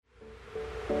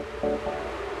Good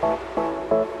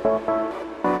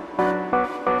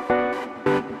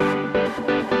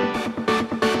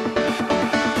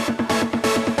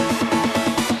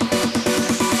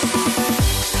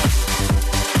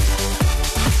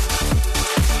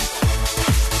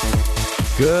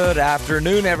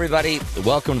afternoon, everybody.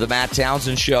 Welcome to the Matt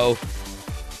Townsend Show.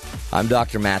 I'm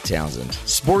Dr. Matt Townsend,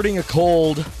 sporting a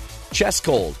cold, chest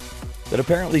cold, that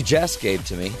apparently Jess gave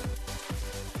to me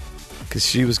because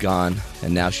she was gone,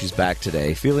 and now she's back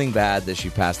today, feeling bad that she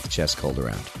passed the chest cold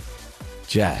around.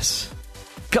 Jess,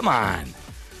 come on.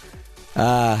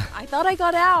 I thought I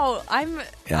got out.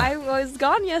 I was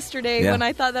gone yesterday when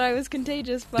I thought that I was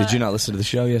contagious. But Did you not listen to the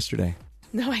show yesterday?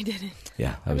 No, I didn't.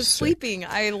 Yeah, I was sleeping.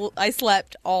 I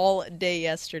slept all day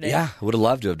yesterday. Yeah, I would have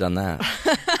loved to have done that,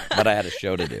 but I had a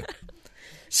show to do.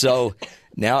 So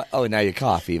now you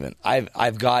cough even.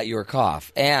 I've got your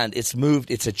cough, and it's moved.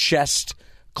 It's a chest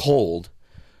cold,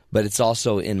 but it's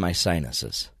also in my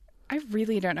sinuses. I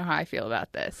really don't know how I feel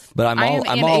about this. But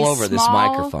I'm all over this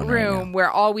microphone right now. Room where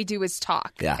all we do is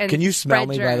talk. Yeah. Can you smell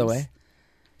me, by the way?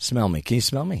 Smell me. Can you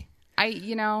smell me? I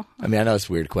know it's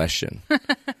a weird question,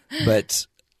 but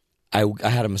I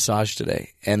had a massage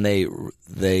today, and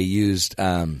they used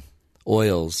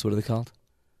oils. What are they called?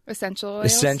 Essential oils.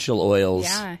 Essential oils.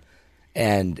 Yeah.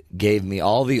 And gave me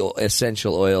all the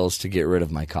essential oils to get rid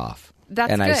of my cough. That's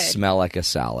and good. I smell like a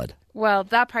salad. Well,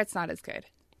 that part's not as good.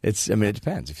 It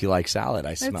depends. If you like salad,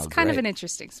 I smell great. It's kind of an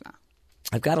interesting smell.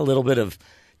 I've got a little bit of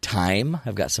thyme.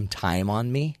 I've got some thyme on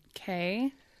me.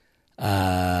 Okay.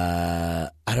 I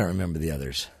don't remember the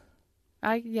others.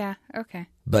 Yeah, okay.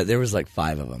 But there was like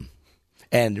 5 of them.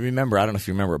 And remember, I don't know if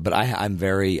you remember, but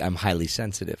I'm highly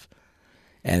sensitive.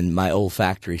 And my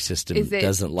olfactory system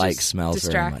doesn't like smells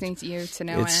very much. Distracting to you to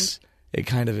no end? It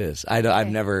kind of is. I've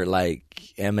never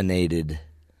emanated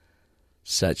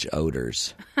such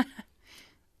odors.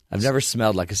 I've never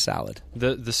smelled like a salad.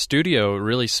 The studio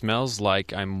really smells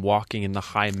like I'm walking in the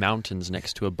high mountains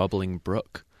next to a bubbling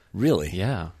brook. Really?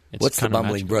 Yeah. What's the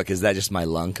bubbling brook? Is that just my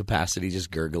lung capacity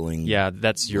just gurgling? Yeah,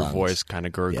 that's your lungs? voice kind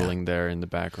of gurgling there in the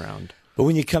background. But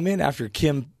when you come in after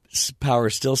Kim Power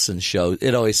Stillson's show,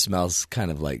 it always smells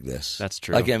kind of like this. That's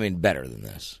true. Better than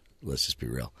this. Let's just be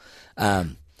real.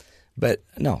 But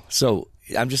no, so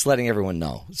I'm just letting everyone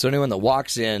know. So anyone that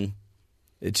walks in,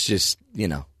 it's just,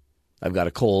 I've got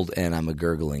a cold and I'm a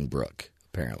gurgling brook,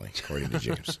 apparently, according to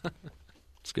James.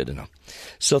 It's good to know.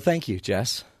 So thank you,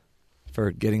 Jess,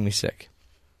 for getting me sick.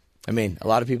 A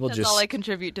lot of people That's all I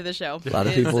contribute to the show. A lot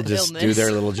of people just do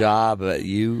their little job, but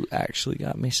you actually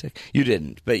got me sick. You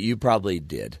didn't, but you probably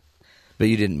did. But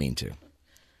you didn't mean to.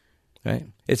 Right?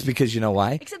 It's because you know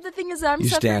why? Except the thing is that I'm you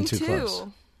suffering stand too too. Close.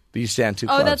 But you stand too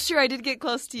close. Oh, that's true. I did get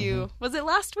close to you. Mm-hmm. Was it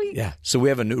last week? Yeah. So we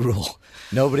have a new rule.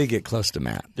 Nobody get close to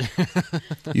Matt.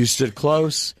 You stood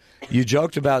close. You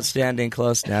joked about standing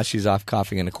close. Now she's off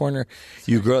coughing in a corner.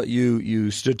 You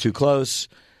stood too close.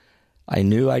 I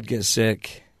knew I'd get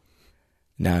sick.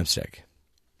 Now I'm sick.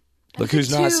 Look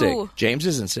who's not sick. James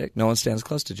isn't sick. No one stands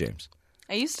close to James.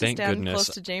 I used to stand close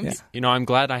to James. Yeah. I'm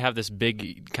glad I have this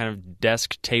big kind of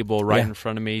desk table right in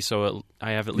front of me, so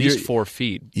I have at least 4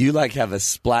 feet. You have a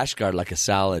splash guard like a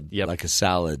salad, like a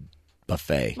salad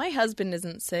buffet. My husband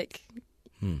isn't sick,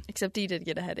 except he did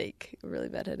get a headache, a really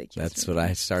bad headache. That's what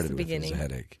I started with, was a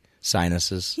headache.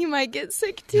 Sinuses. He might get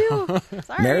sick too.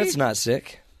 Sorry. Merritt's not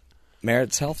sick.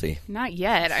 Merritt's healthy. Not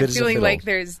yet. I'm feeling like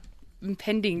there's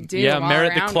impending doom. Yeah, all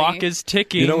Merritt, the clock me. is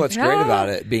ticking. You know what's great about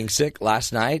it? Being sick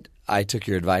last night, I took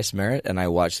your advice, Merritt, and I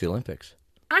watched the Olympics.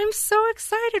 I'm so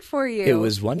excited for you. It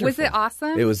was wonderful. Was it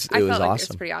awesome? It was I felt awesome. Like it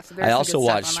was pretty awesome. I also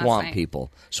watched Swamp People.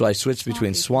 So I switched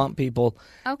between Swamp People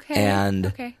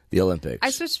and the Olympics. I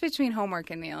switched between homework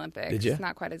and the Olympics. Did you? It's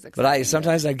not quite as exciting. But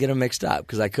sometimes I'd get them mixed up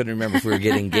because I couldn't remember if we were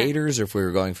getting Gators or if we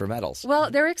were going for medals.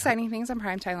 Well, there were exciting things on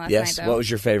primetime last night, Yes. though. What was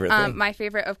your favorite thing? My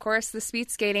favorite, of course, the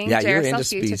speed skating. Yeah, you were Jaroslav into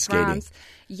speed skating.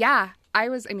 Yeah. I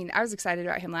was excited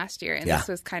about him last year, and this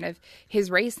was kind of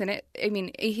his race. And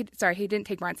he didn't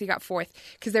take bronze; he got 4th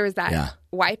because there was that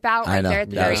wipeout right there at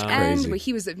the very end where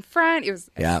he was in front. It's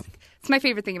my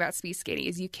favorite thing about speed skating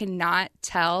is you cannot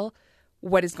tell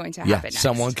what is going to happen next.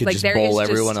 Someone could just bowl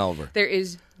everyone over. There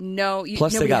is no.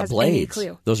 Plus, they got blades.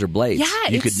 Those are blades. Yeah,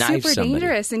 you could knife super somebody.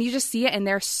 dangerous, and you just see it, and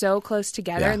they're so close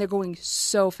together, and they're going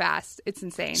so fast. It's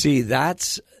insane. See,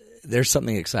 there's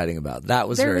something exciting about that.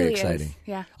 Was very really exciting. Is.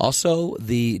 Yeah. Also,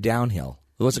 the downhill.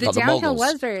 What's it called? The downhill moguls.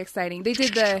 was very exciting. They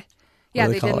did the Yeah,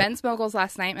 they did men's moguls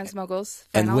last night, men's moguls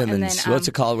final. And women's, and then, what's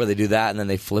it called where they do that and then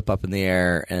they flip up in the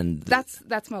air? And That's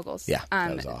moguls. Yeah,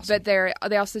 that was awesome. But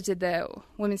they also did the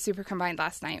women's super combined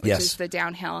last night, which is the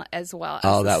downhill as well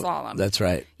as the slalom. That's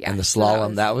right. Yeah, and the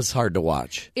slalom, that was hard to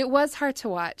watch. It was hard to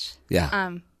watch.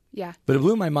 Yeah. Yeah. But it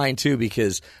blew my mind, too,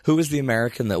 because who was the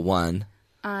American that won?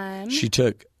 She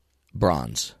took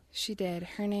bronze. She did.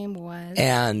 Her name was...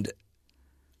 And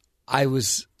I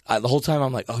was... the whole time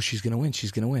I'm like, oh, she's going to win.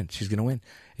 She's going to win. She's going to win.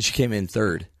 And she came in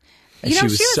third. And she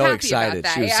was so excited.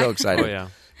 She was so excited. Oh, yeah.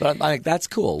 But I'm like, that's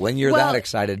cool. When you're that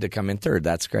excited to come in third,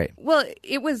 that's great. Well,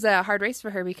 it was a hard race for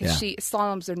her because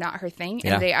slaloms are not her thing.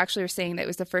 And they actually were saying that it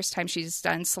was the first time she's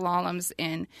done slaloms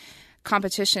in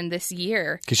competition this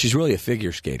year. Because she's really a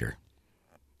figure skater.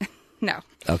 No.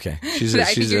 Okay. I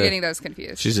think you're getting those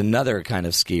confused. She's another kind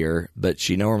of skier, but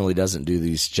she normally doesn't do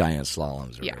these giant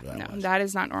slaloms. That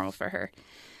is not normal for her.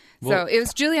 So it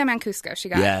was Julia Mancuso.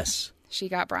 She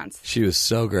got bronze. She was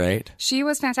so great. She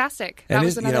was fantastic. That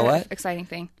was another exciting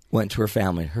thing. Went to her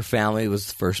family. Her family was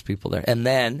the first people there. And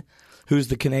then, who's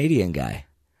the Canadian guy?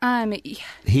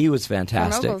 He was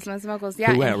fantastic. Men's moguls,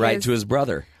 yeah. Who went right to his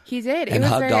brother. He did. And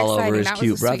hugged all over his that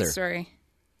cute was a brother. Sweet story.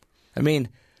 I mean,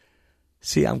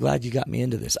 see, I'm glad you got me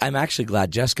into this. I'm actually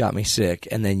glad Jess got me sick,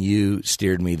 and then you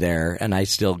steered me there, and I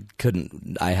still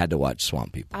couldn't. I had to watch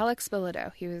Swamp People. Alex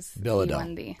Bilodeau. He won Is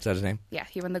that his name? Yeah,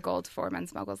 he won the gold for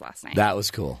men's moguls last night. That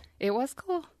was cool. It was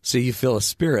cool. So you feel a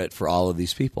spirit for all of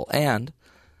these people. And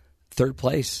third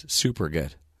place, super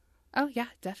good. Oh, yeah,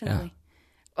 definitely.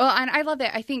 Yeah. Well, and I love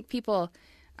it. I think people...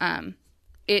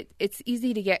 It's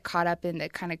easy to get caught up in the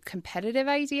kind of competitive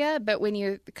idea, but when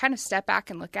you kind of step back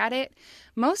and look at it,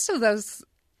 most of those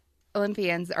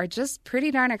Olympians are just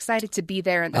pretty darn excited to be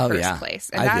there in the first place.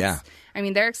 And I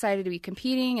mean, they're excited to be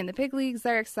competing in the big leagues.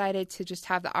 They're excited to just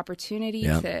have the opportunity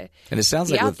to and it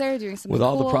sounds be like out there doing something with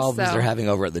all cool, the problems they're having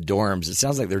over at the dorms, it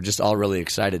sounds like they're just all really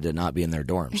excited to not be in their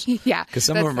dorms. Yeah. Because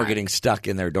some of them are getting stuck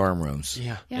in their dorm rooms.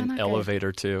 Yeah an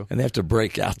elevator, too. And they have to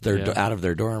break out out of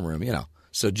their dorm room,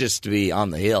 So just to be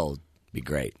on the hill would be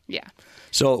great. Yeah.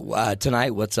 So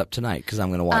tonight, what's up tonight? Because I'm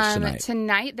going to watch tonight.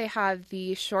 Tonight they have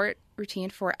the short routine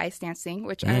for ice dancing,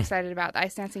 which I'm excited about. The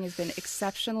ice dancing has been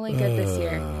exceptionally good this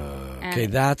year. Okay,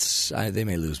 they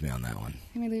may lose me on that one.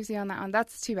 They may lose you on that one.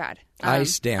 That's too bad.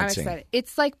 Ice dancing. I'm excited.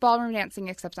 It's like ballroom dancing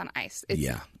except on ice.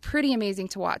 It's pretty amazing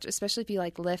to watch, especially if you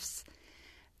like lifts.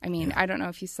 I mean, I don't know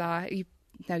if you saw...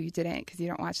 No, you didn't because you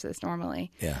don't watch this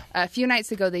normally. Yeah. A few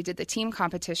nights ago, they did the team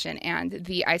competition, and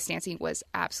the ice dancing was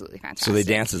absolutely fantastic. So they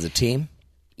dance as a team?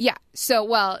 Yeah. So,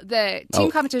 the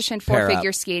team competition for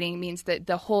figure skating means that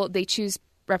they choose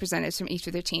representatives from each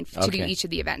of their team to do each of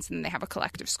the events, and then they have a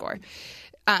collective score.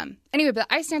 Anyway, but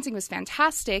ice dancing was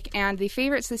fantastic, and the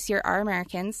favorites this year are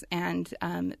Americans, and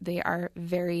they are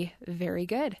very, very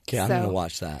good. Okay, I'm going to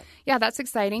watch that. Yeah, that's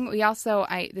exciting. We also,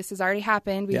 this has already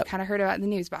happened. We've kind of heard about it in the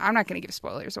news, but I'm not going to give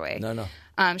spoilers away. No.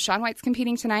 Shaun White's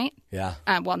competing tonight. Yeah.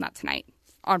 Well, not tonight.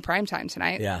 On primetime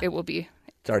tonight. Yeah. It will be.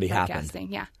 It's already happened.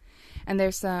 Yeah. And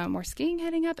there's some more skiing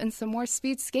heading up and some more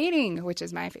speed skating, which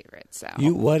is my favorite. So,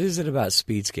 what is it about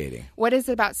speed skating? What is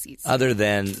it about speed skating? Other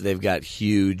than they've got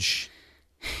huge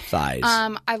thighs.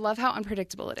 I love how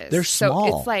unpredictable it is. They're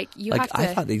small. So it's like you have to... I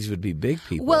thought these would be big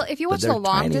people. Well, if you watch the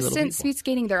long distance speed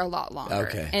skating, they're a lot longer.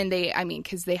 Okay. And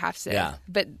because they have to... Yeah.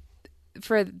 But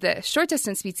for the short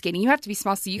distance speed skating, you have to be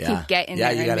small so you can get in there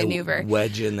and maneuver. You got to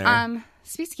wedge in there.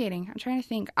 Speed skating, I'm trying to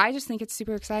think. I just think it's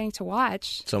super exciting to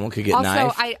watch. Someone could get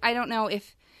knifed. Also, I don't know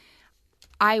if...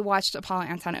 I watched Apollo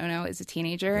Anton Ono as a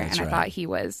teenager, I thought he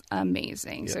was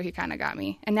amazing. Yep. So he kind of got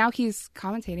me. And now he's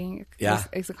commentating. Yeah.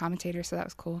 He's a commentator, so that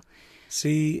was cool.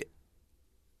 See,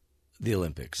 the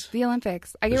Olympics.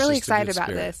 I get really excited about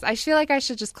this. I feel like I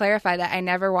should just clarify that I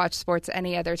never watch sports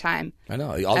any other time. I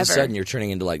know. All of a sudden, you're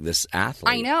turning into like this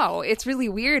athlete. I know. It's really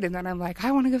weird. And then I'm like,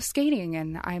 I want to go skating.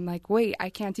 And I'm like, wait, I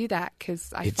can't do that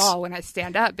because I fall when I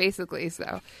stand up, basically.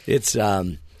 So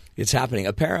It's happening.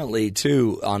 Apparently,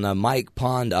 too, on a Mike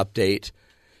Pond update,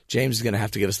 James is going to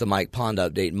have to give us the Mike Pond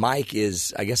update. Mike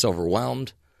is, I guess,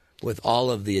 overwhelmed with all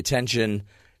of the attention.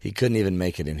 He couldn't even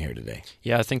make it in here today.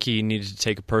 Yeah, I think he needed to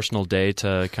take a personal day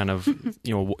to kind of,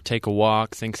 take a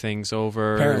walk, think things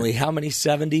over. Apparently, how many?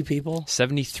 70 people?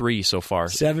 73 so far.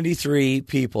 73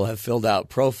 people have filled out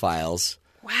profiles.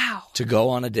 Wow. To go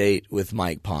on a date with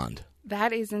Mike Pond.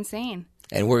 That is insane.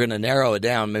 And we're going to narrow it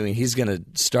down. I mean, he's going to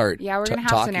start we're going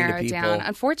to have to narrow it down.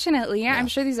 Unfortunately, I'm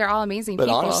sure these are all amazing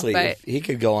people. Honestly, if he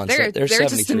could go on set, there's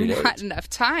 73 days. There's just not enough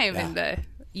time in the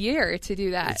year to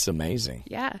do that. It's amazing.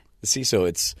 Yeah. See, so all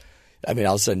of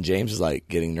a sudden James is like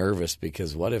getting nervous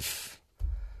because what if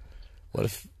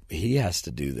he has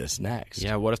to do this next.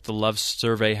 Yeah, what if the love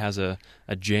survey has a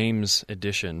James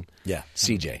edition? Yeah,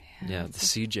 CJ. Yeah, the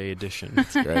CJ edition.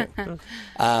 That's great.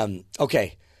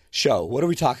 Okay, show. What are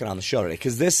we talking on the show today?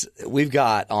 Because we've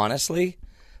got, honestly,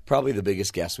 probably the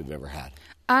biggest guest we've ever had.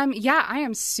 Yeah, I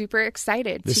am super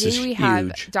excited. This Today is we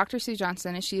have Dr. Sue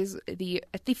Johnson, and she is at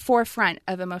the forefront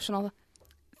of emotional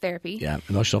therapy. Yeah,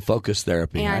 emotional focus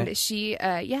therapy. And right? she,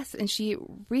 and she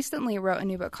recently wrote a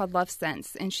new book called Love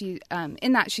Sense. And she,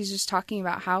 in that, she's just talking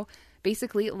about how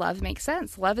basically love makes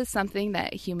sense. Love is something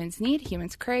that humans need,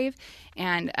 humans crave,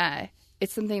 and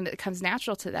it's something that comes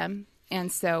natural to them. And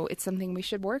so it's something we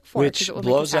should work for. Which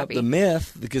blows up the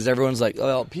myth because everyone's like,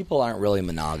 well, people aren't really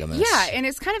monogamous. Yeah, and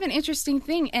it's kind of an interesting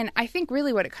thing. And I think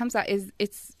really what it comes out is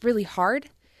it's really hard.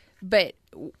 But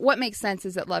what makes sense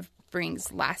is that love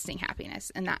brings lasting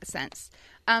happiness in that sense.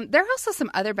 There are also some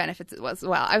other benefits as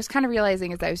well. I was kind of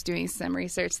realizing as I was doing some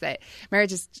research that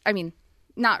marriage is,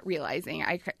 not realizing,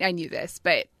 I knew this,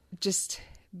 but just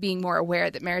being more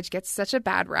aware that marriage gets such a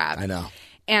bad rap. I know.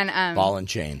 And ball and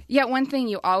chain. Yeah, one thing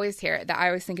you always hear that I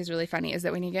always think is really funny is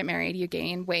that when you get married, you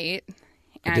gain weight,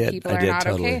 and people are not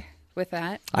totally okay with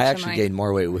that. I actually gained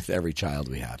more weight with every child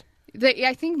we had.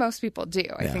 I think most people do.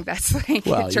 I think that's like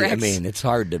a direct it's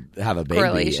hard to have a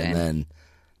baby and then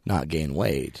not gain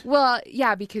weight. Well,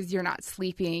 yeah, because you're not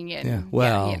sleeping, and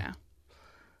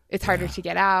it's harder to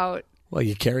get out. Well,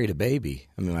 you carried a baby.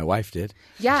 My wife did.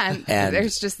 Yeah, and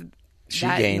there's just. She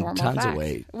gained tons of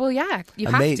weight. Well, yeah, you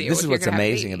have to. This is what's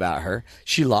amazing about her.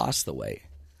 She lost the weight.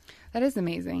 That is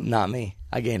amazing. Not me.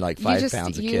 I gained like 5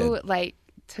 pounds a kid. You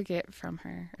took it from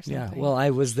her or something. Yeah, well, I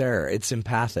was there. It's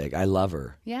empathic. I love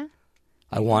her. Yeah.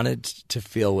 I wanted to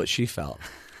feel what she felt.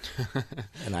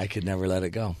 And I could never let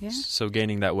it go. Yeah. So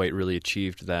gaining that weight really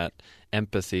achieved that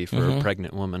empathy for a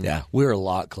pregnant woman. Yeah, we're a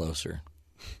lot closer.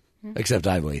 Except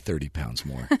I weigh 30 pounds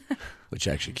more, which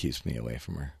actually keeps me away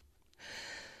from her.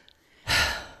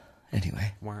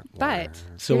 Anyway, but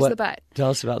so here's the but. Tell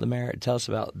us about the marriage. Tell us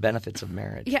about benefits of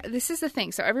marriage. Yeah, this is the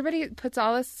thing. So everybody puts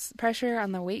all this pressure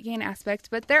on the weight gain aspect,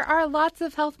 but there are lots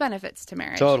of health benefits to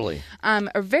marriage. Totally.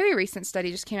 A very recent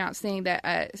study just came out saying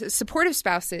that supportive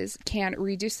spouses can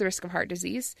reduce the risk of heart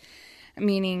disease,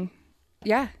 meaning,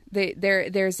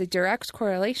 there's a direct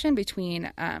correlation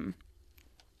between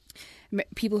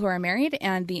people who are married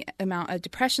and the amount of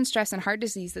depression, stress, and heart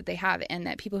disease that they have, and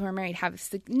that people who are married have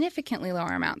significantly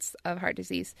lower amounts of heart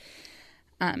disease.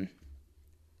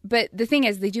 But the thing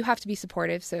is, they do have to be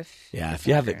supportive. So if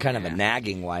you have kind of a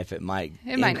nagging wife, it might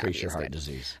increase your heart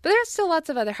disease. But there's still lots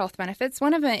of other health benefits.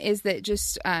 One of them is that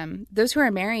just those who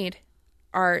are married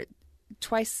are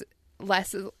twice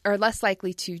less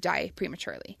likely to die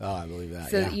prematurely. Oh, I believe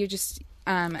that. So you just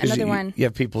another one. You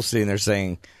have people sitting there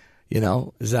saying,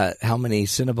 is that how many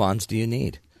Cinnabons do you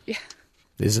need? Yeah.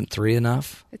 Isn't 3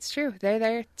 enough? It's true. They're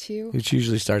there to... Which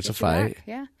usually starts a fight.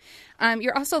 Yeah.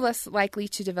 You're also less likely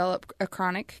to develop a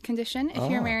chronic condition if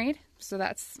you're married. So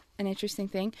that's an interesting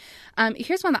thing.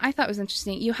 Here's one that I thought was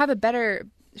interesting. You have a better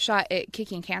shot at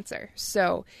kicking cancer.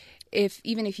 So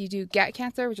even if you do get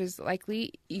cancer, which is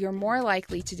likely, you're more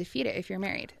likely to defeat it if you're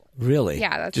married. Really?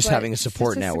 Yeah. That's just having a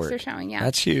support network. Are showing, yeah.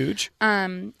 That's huge.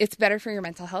 It's better for your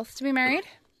mental health to be married.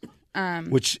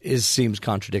 Which seems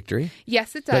contradictory.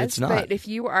 Yes, it does. But it's not. But if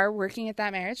you are working at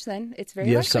that marriage, then it's very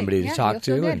you likely. have somebody to talk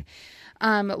to.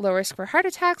 Low risk for heart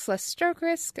attacks, less stroke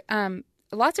risk.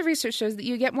 Lots of research shows that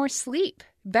you get more sleep,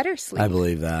 better sleep. I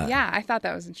believe that. Yeah, I thought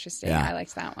that was interesting. Yeah. I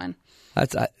liked that one.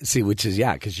 Which is,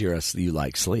 because you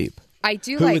like sleep. I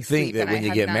do Who like would think sleep, that when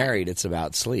you get married, it's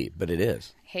about sleep? But it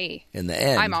is. Hey. In the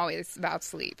end. I'm always about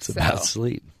sleep. It's about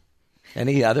sleep.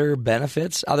 Any other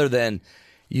benefits other than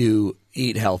you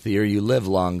eat healthier, you live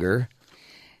longer,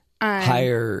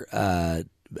 higher,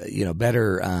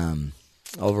 better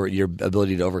over your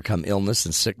ability to overcome illness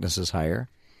and sickness is higher.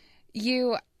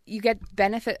 You get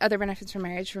other benefits from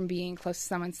marriage from being close to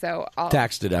someone. So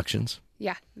tax deductions.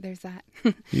 Yeah, there's that.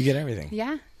 You get everything.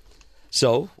 Yeah.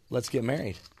 So let's get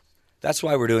married. That's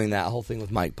why we're doing that whole thing with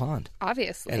Mike Pond.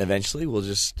 Obviously. And eventually we'll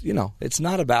just, it's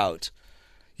not about,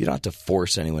 you don't have to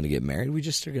force anyone to get married. We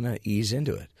just are going to ease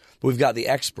into it. But we've got the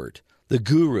expert, the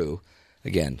guru.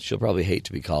 Again, she'll probably hate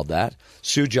to be called that.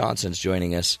 Sue Johnson's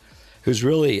joining us, who's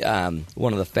really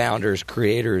one of the founders,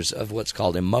 creators of what's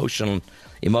called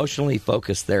emotionally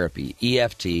focused therapy,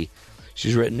 EFT.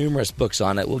 She's written numerous books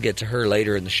on it. We'll get to her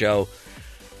later in the show.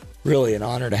 Really an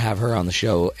honor to have her on the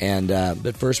show. And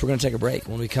but first, we're going to take a break.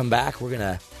 When we come back, we're going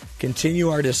to continue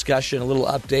our discussion, a little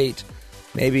update,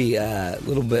 maybe a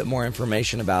little bit more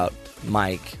information about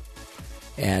Mike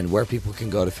and where people can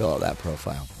go to fill out that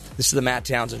profile. This is the Matt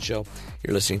Townsend Show.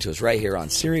 You're listening to us right here on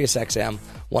Sirius XM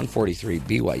 143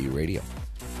 BYU Radio.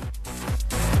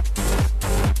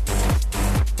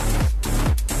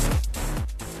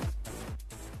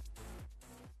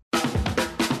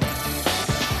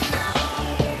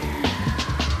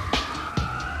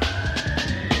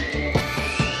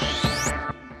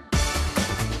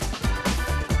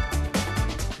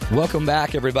 Welcome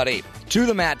back, everybody, to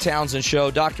the Matt Townsend Show.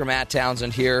 Dr. Matt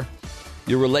Townsend here,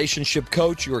 your relationship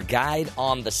coach, your guide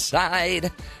on the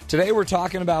side. Today we're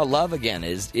talking about love again.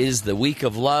 Is the week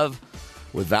of love,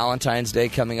 with Valentine's Day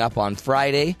coming up on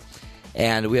Friday.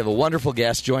 And we have a wonderful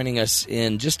guest joining us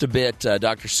in just a bit.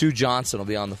 Dr. Sue Johnson will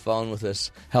be on the phone with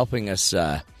us, helping us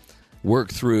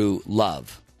work through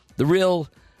love, the real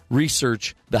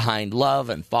research behind love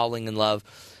and falling in love.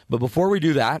 But before we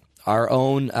do that, our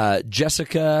own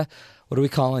Jessica, what are we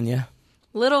calling you?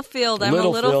 Littlefield. I'm a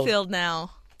Littlefield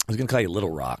now. I was going to call you Little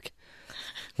Rock.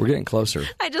 We're getting closer.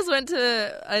 I just went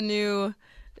to a new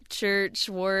church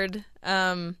ward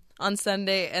on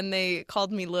Sunday, and they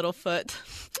called me Littlefoot.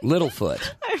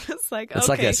 Littlefoot. I was like, it's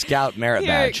like a scout merit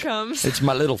badge. Here it comes. It's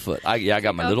my Littlefoot. I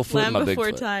got my Littlefoot and my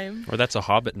Bigfoot. Time. Or that's a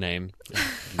Hobbit name,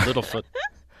 Littlefoot.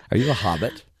 Are you a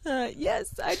Hobbit?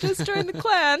 Yes, I just joined the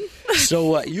clan.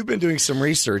 So you've been doing some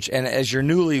research, and as you're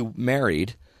newly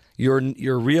married,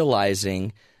 you're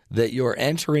realizing that you're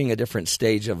entering a different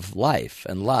stage of life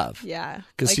and love. Yeah,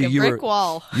 like a brick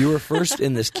wall. You were first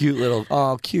in this cute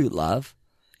little, cute love,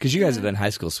 because you guys have been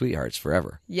high school sweethearts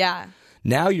forever. Yeah.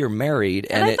 Now you're married,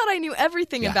 and I thought I knew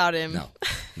everything about him.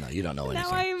 No, you don't know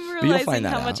anything. Now I'm realizing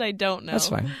how much I don't know. That's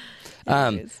fine.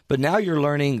 But now you're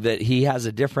learning that he has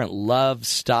a different love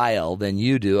style than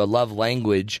you do. A love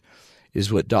language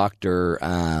is what Dr.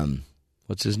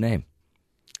 What's his name?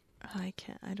 I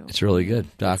can't. I don't. It's really good.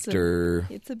 Dr.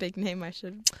 It's a big name. I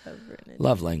should have written it.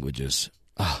 Love languages.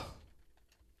 Oh,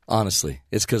 honestly,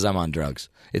 it's because I'm on drugs.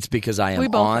 It's because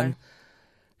I'm on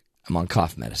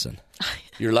cough medicine.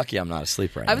 You're lucky I'm not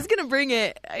asleep right now. I was going to bring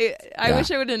it. I wish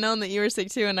I would have known that you were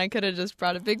sick too, and I could have just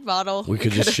brought a big bottle. We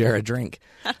could just share a drink.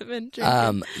 Been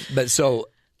drinking. But so,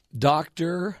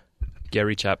 Dr.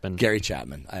 Gary Chapman. Gary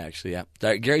Chapman.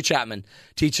 Gary Chapman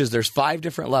teaches there's 5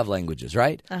 different love languages,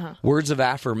 right? Uh-huh. Words of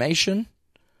affirmation,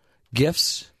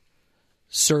 gifts,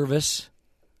 service,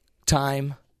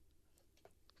 time,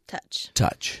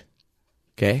 touch.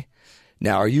 Okay?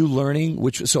 Now, are you learning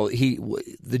which? So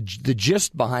the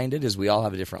gist behind it is we all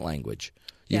have a different language.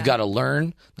 You've got to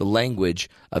learn the language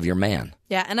of your man.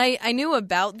 Yeah, and I knew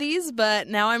about these, but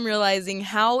now I'm realizing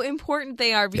how important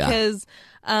they are because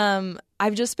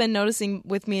I've just been noticing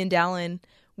with me and Dallin,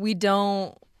 we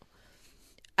don't.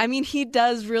 I mean, he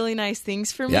does really nice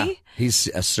things for me. He's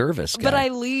a service guy. But I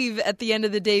leave at the end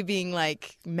of the day being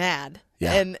like mad.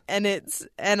 Yeah.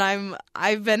 And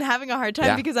I've been having a hard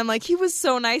time because I'm like, he was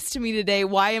so nice to me today.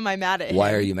 Why am I mad at him?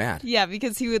 Why are you mad? Yeah,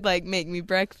 because he would like make me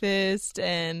breakfast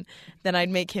and then I'd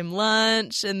make him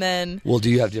lunch and then. Well, do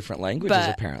you have different languages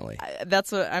apparently?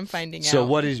 That's what I'm finding out. So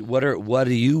how do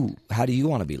you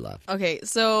want to be loved? Okay,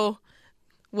 so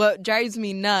what drives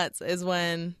me nuts is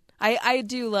when I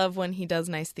do love when he does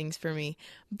nice things for me,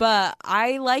 but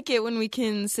I like it when we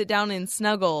can sit down and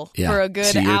snuggle for a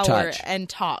good hour and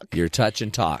talk. Your touch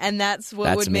and talk. And that's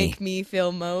what would make me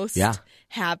feel most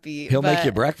happy. He'll make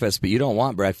you breakfast, but you don't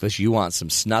want breakfast. You want some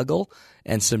snuggle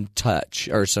and some touch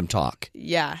or some talk.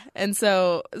 Yeah. And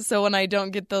so when I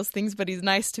don't get those things, but he's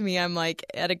nice to me, I'm like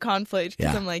at a conflict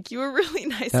because I'm like, you were really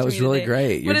nice to me. That was really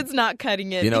great. But it's not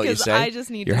cutting it because I just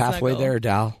need You're to halfway snuggle. there,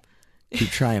 Dal.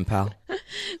 Keep trying, pal.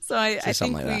 So I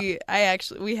think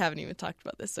we haven't even talked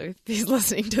about this. So if he's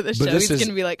listening to the show, he's going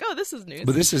to be like, "Oh, this is news."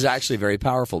 But this is actually very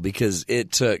powerful because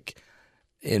it took,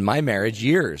 in my marriage,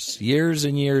 years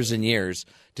and years and years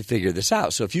to figure this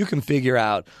out. So if you can figure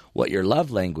out what your love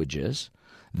language is,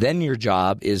 then your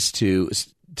job is to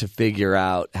figure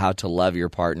out how to love your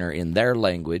partner in their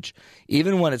language,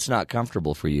 even when it's not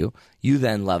comfortable for you. You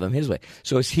then love him his way.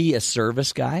 So is he a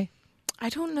service guy? I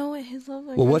don't know what his love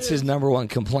language is. Well, what's his number one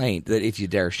complaint, that if you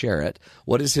dare share it,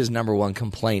 what is his number one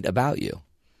complaint about you?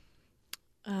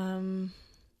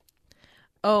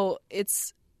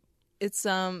 It's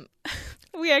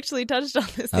we actually touched on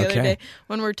this the other day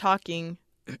when we're talking.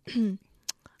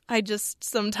 I just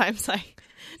sometimes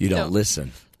you don't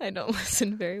listen. I don't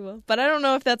listen very well. But I don't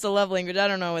know if that's a love language. I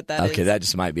don't know what that is. Okay, that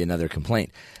just might be another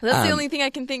complaint. That's the only thing I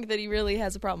can think that he really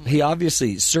has a problem with. He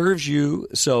obviously serves you,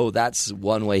 so that's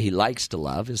one way he likes to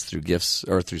love is through gifts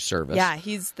or through service. Yeah,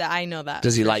 I know that.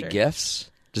 Does he like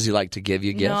gifts? Does he like to give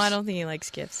you gifts? No, I don't think he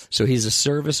likes gifts. So he's a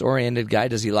service-oriented guy.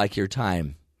 Does he like your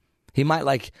time? He might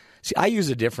like... See, I use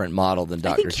a different model than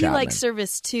Dr. Chapman. I think he likes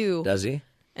service, too. Does he?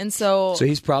 And so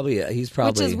he's probably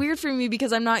which is weird for me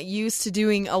because I'm not used to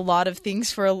doing a lot of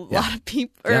things for a lot of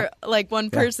people or like one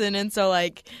person, and so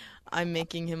like I'm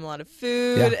making him a lot of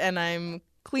food and I'm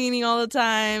cleaning all the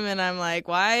time, and I'm like,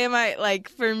 why am I like?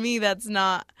 For me, that's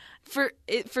not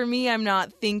for me. I'm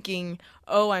not thinking,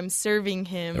 oh, I'm serving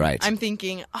him. Right. I'm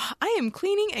thinking, I am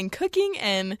cleaning and cooking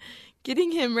and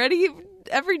getting him ready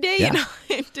every day. You know,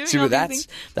 I'm doing See, all but these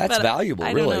things. That's valuable,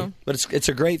 really. Know. But it's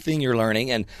a great thing you're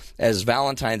learning. And as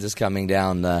Valentine's is coming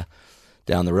down the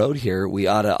road here, we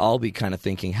ought to all be kind of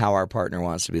thinking how our partner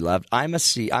wants to be loved. I'm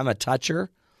a toucher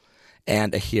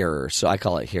and a hearer, so I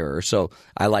call it hearer. So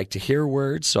I like to hear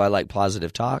words, so I like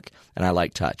positive talk, and I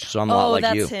like touch. So I'm a lot like you.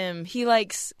 Oh, that's him. He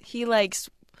likes.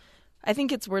 I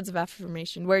think it's words of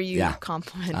affirmation where you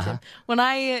compliment him. When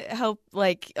I help,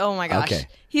 oh my gosh,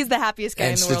 he's the happiest guy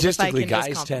in the world. Statistically,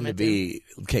 guys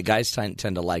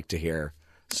tend to like to hear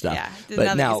stuff. Yeah,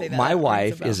 but now my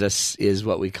wife is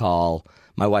what we call.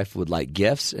 My wife would like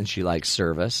gifts, and she likes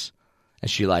service, and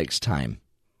she likes time,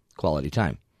 quality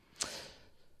time.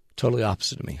 Totally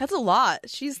opposite of me. That's a lot.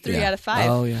 She's 3 out of 5.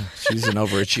 Oh, yeah. She's an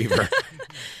overachiever.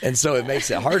 And so it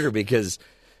makes it harder because,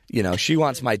 she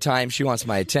wants my time. She wants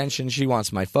my attention. She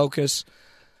wants my focus.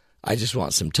 I just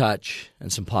want some touch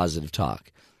and some positive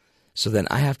talk. So then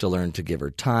I have to learn to give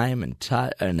her time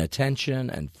and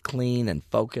attention and clean and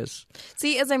focus.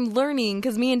 See, as I'm learning,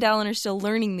 because me and Dallin are still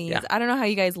learning these, I don't know how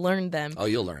you guys learned them. Oh,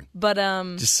 you'll learn. But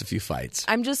just a few fights.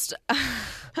 I'm just...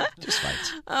 Just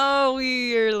fights. Oh,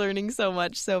 we are learning so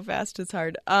much so fast. It's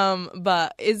hard.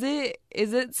 But is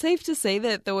it safe to say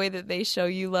that the way that they show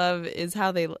you love is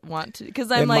how they want to? Because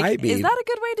I'm is that a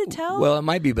good way to tell? Well, it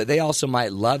might be, but they also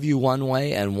might love you one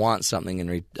way and want something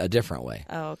in a different way.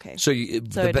 Oh, okay. So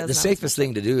the safest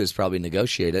thing to do is probably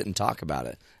negotiate it and talk about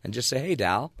it and just say, "Hey,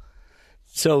 Dal,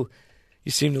 so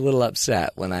you seemed a little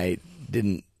upset when I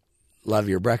didn't love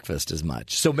your breakfast as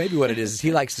much." So maybe what it is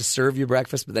he likes to serve you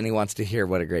breakfast, but then he wants to hear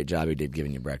what a great job he did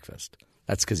giving you breakfast.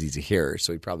 That's because he's a hearer,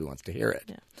 so he probably wants to hear it.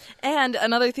 Yeah. And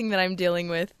another thing that I'm dealing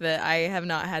with that I have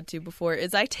not had to before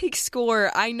is I take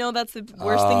score. I know that's the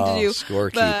worst thing to do.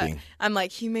 Scorekeeping. I'm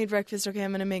like, he made breakfast. Okay,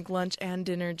 I'm going to make lunch and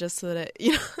dinner just so that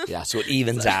Yeah, so it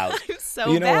evens out. I'm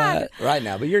so bad. What? Right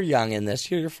now, but you're young in this.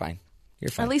 You're fine.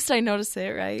 You're fine. At least I notice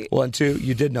it, right? Well, and 2,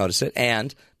 you did notice it,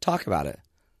 and talk about it.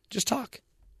 Just talk.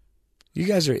 You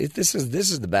guys are. This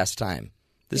is the best time.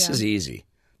 This is easy.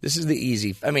 This is the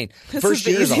easy. I mean, first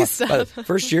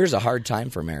year is a hard time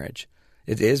for marriage.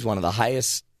 It is one of the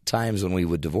highest times when we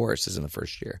would divorce is in the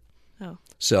first year. Oh.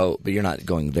 So, but you're not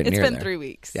going near there. It's been 3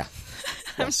 weeks. Yeah.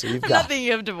 So you've got nothing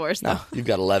you have divorced. No, you've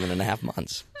got 11 and a half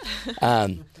months.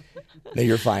 No,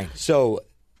 you're fine. So,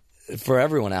 for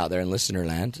everyone out there in listener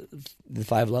land, the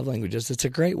 5 love languages. It's a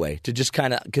great way to just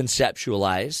kind of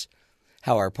conceptualize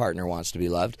how our partner wants to be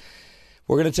loved.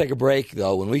 We're going to take a break,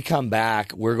 though. When we come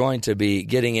back, we're going to be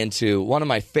getting into one of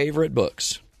my favorite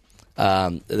books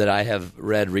that I have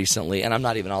read recently, and I'm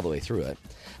not even all the way through it.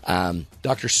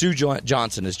 Dr. Sue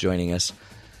Johnson is joining us,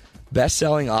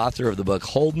 best-selling author of the book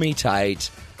Hold Me Tight,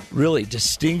 really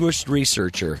distinguished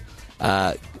researcher,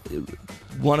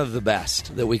 one of the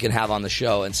best that we can have on the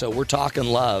show. And so we're talking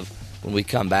love when we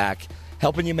come back,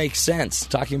 helping you make sense,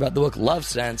 talking about the book Love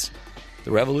Sense, the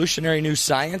revolutionary new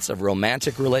science of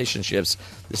romantic relationships.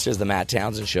 This is the Matt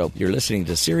Townsend Show. You're listening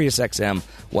to Sirius XM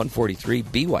 143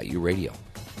 BYU Radio.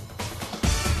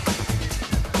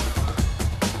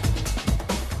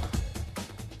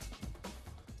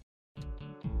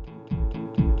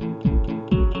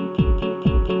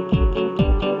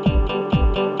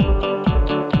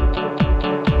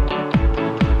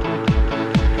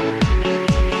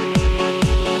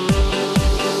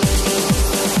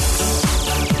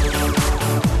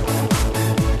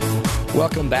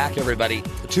 Welcome back, everybody,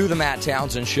 to the Matt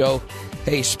Townsend Show.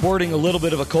 Hey, sporting a little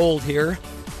bit of a cold here,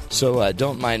 so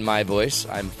don't mind my voice.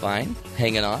 I'm fine,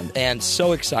 hanging on, and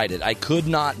so excited. I could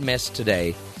not miss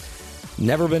today.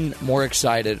 Never been more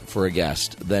excited for a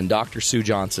guest than Dr. Sue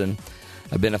Johnson.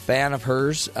 I've been a fan of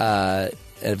hers.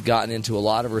 I've gotten into a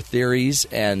lot of her theories,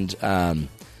 and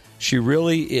she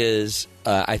really is,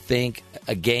 I think,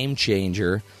 a game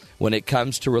changer when it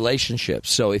comes to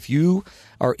relationships. So if you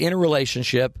are in a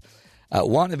relationship,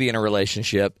 want to be in a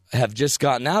relationship, have just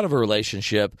gotten out of a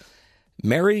relationship,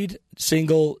 married,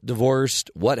 single, divorced,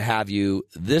 what have you,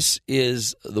 this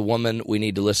is the woman we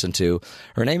need to listen to.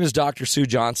 Her name is Dr. Sue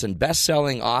Johnson,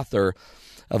 best-selling author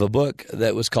of a book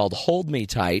that was called Hold Me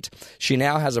Tight. She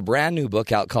now has a brand new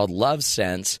book out called Love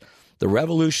Sense, the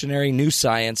revolutionary new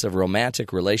science of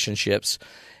romantic relationships.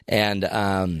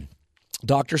 And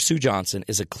Dr. Sue Johnson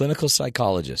is a clinical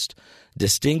psychologist,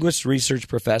 distinguished research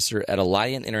professor at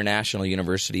Alliant International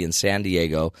University in San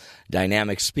Diego,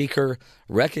 dynamic speaker,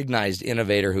 recognized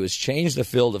innovator who has changed the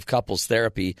field of couples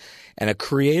therapy, and a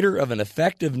creator of an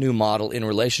effective new model in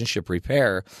relationship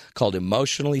repair called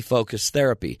emotionally focused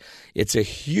therapy. It's a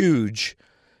huge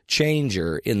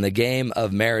changer in the game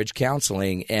of marriage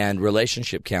counseling and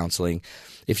relationship counseling.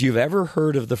 If you've ever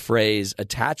heard of the phrase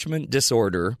attachment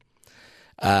disorder,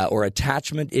 or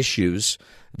attachment issues,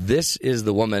 this is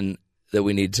the woman that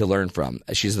we need to learn from.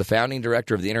 She's the founding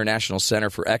director of the International Center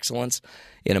for Excellence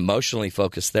in Emotionally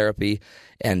Focused Therapy.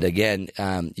 And again,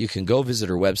 you can go visit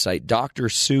her website,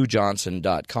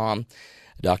 drsuejohnson.com,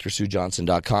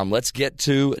 drsuejohnson.com. Let's get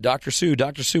to Dr. Sue.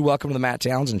 Dr. Sue, welcome to the Matt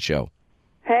Townsend Show.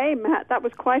 Hey, Matt, that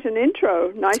was quite an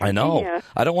intro. Nice to know. See you.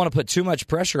 I don't want to put too much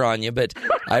pressure on you, but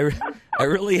I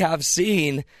really have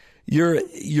seen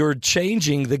you're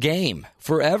changing the game.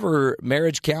 Forever,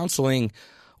 marriage counseling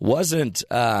wasn't,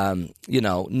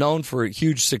 known for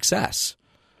huge success.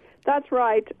 That's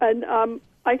right, and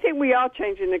I think we are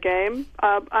changing the game.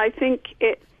 I think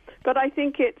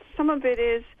some of it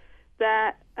is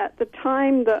that at the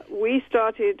time that we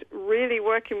started really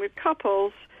working with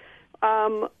couples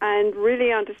and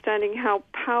really understanding how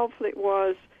powerful it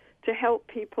was to help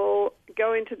people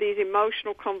go into these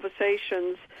emotional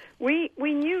conversations, we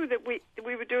knew that we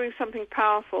were doing something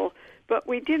powerful, but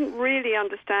we didn't really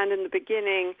understand in the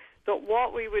beginning that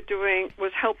what we were doing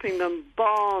was helping them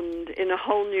bond in a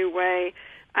whole new way.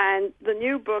 And the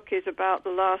new book is about the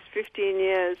last 15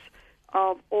 years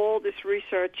of all this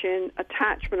research in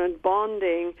attachment and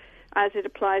bonding as it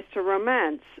applies to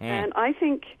romance. And I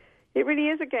think it really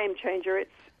is a game changer.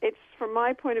 It's from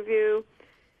my point of view,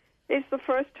 it's the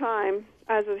first time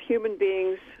as a human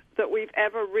beings that we've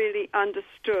ever really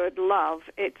understood love.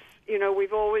 It's,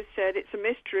 we've always said it's a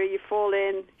mystery. You fall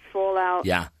in, you fall out.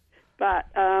 Yeah. But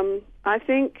I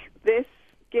think this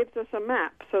gives us a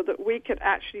map so that we could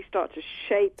actually start to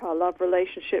shape our love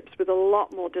relationships with a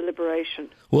lot more deliberation.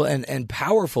 Well, and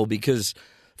powerful, because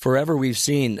forever we've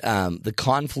seen the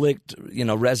conflict,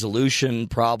 resolution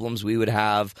problems we would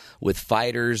have with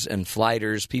fighters and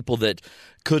flighters, people that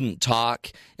couldn't talk.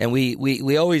 And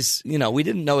we always, we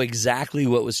didn't know exactly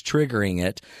what was triggering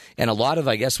it. And a lot of,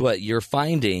 I guess, what you're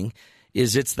finding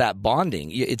is it's that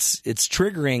bonding. It's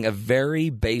triggering a very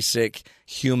basic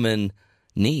human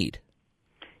need.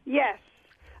 Yes.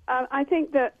 I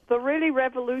think that the really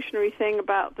revolutionary thing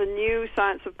about the new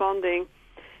science of bonding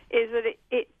is that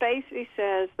it basically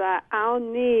says that our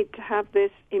need to have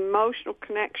this emotional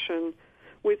connection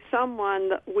with someone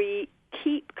that we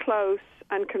keep close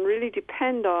and can really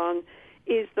depend on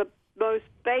is the most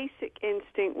basic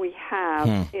instinct we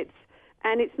have.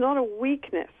 It's not a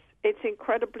weakness. It's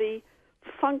incredibly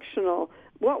functional.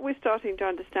 What we're starting to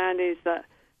understand is that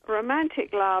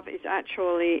romantic love is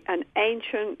actually an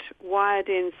ancient,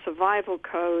 wired-in survival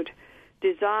code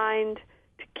designed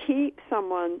to keep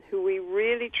someone who we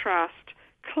really trust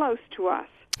close to us.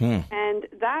 And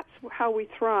that's how we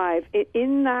thrive.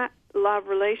 In that love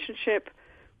relationship,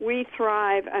 we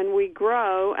thrive and we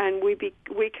grow, and we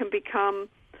can become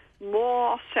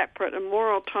more separate and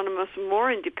more autonomous and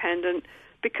more independent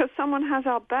because someone has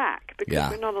our back,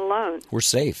 because we're not alone. We're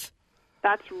safe.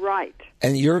 That's right.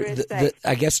 And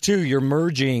I guess, too, you're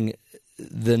merging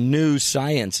the new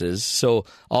sciences, so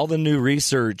all the new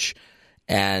research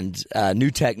and new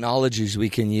technologies we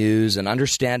can use, and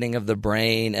understanding of the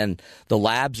brain, and the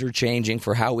labs are changing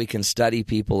for how we can study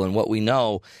people and what we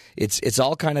know. It's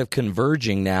all kind of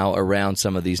converging now around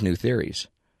some of these new theories.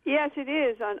 Yes, it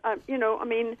is. And,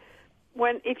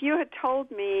 if you had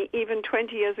told me even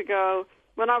 20 years ago,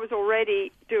 when I was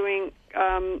already doing,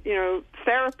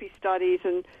 therapy studies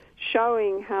and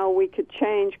showing how we could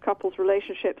change couples'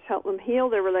 relationships, help them heal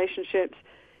their relationships,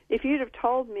 if you'd have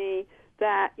told me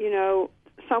that,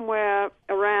 somewhere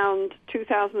around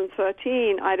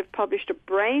 2013, I'd have published a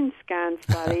brain scan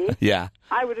study,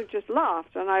 I would have just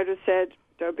laughed, and I would have said,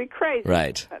 don't be crazy.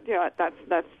 Right.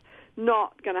 That's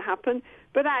not going to happen.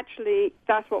 But actually,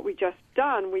 that's what we just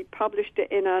done. We published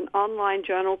it in an online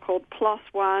journal called PLOS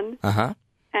ONE.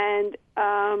 And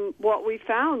what we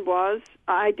found was,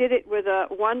 I did it with a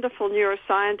wonderful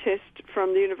neuroscientist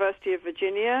from the University of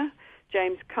Virginia,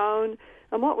 James Cohn,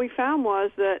 and what we found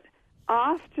was that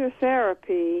after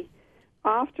therapy,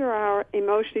 after our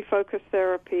emotionally focused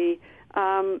therapy,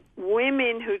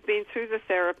 women who'd been through the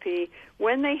therapy,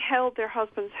 when they held their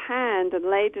husband's hand and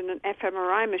laid in an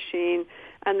fMRI machine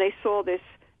and they saw this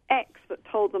X that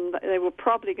told them that they were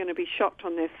probably going to be shocked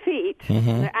on their feet,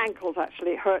 their ankles,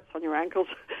 actually, it hurts on your ankles.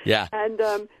 Yeah.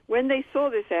 And when they saw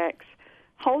this X,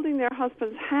 holding their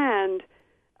husband's hand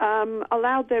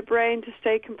allowed their brain to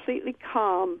stay completely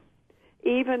calm,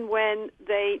 even when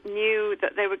they knew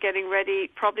that they were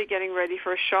probably getting ready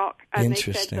for a shock. And they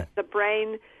said that the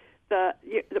brain,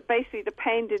 basically the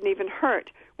pain didn't even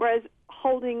hurt. Whereas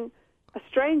holding a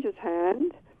stranger's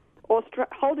hand, or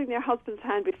holding their husband's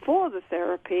hand before the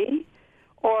therapy,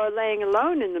 or laying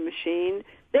alone in the machine,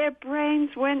 their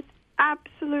brains went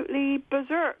absolutely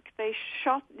berserk. They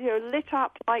lit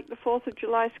up like the 4th of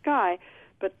July sky.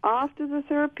 But after the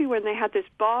therapy, when they had this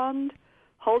bond,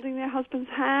 holding their husband's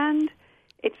hand,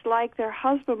 it's like their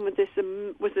husband was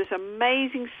this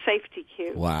amazing safety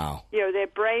cue. Wow. Their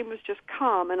brain was just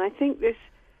calm. And I think this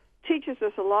teaches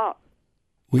us a lot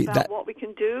about what we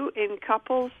can do in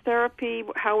couples therapy,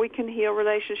 how we can heal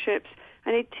relationships.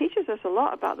 And it teaches us a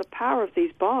lot about the power of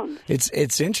these bonds.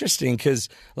 It's interesting because,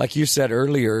 like you said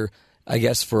earlier, I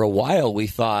guess for a while we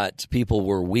thought people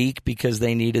were weak because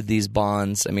they needed these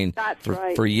bonds. I mean,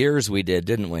 right. For years we did,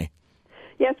 didn't we?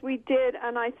 Yes, we did.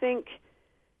 And I think,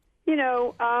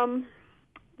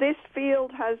 this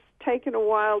field has taken a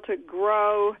while to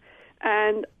grow.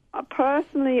 And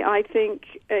personally, I think,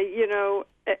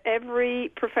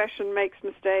 every profession makes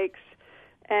mistakes.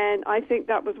 And I think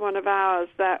that was one of ours,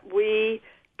 that we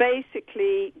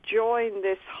basically joined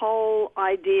this whole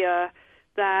idea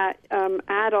that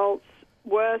adults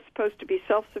were supposed to be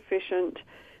self-sufficient.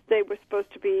 They were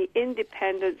supposed to be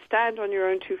independent, stand on your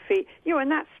own 2 feet.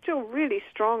 And that's still really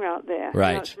strong out there.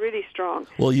 Right. It's really strong.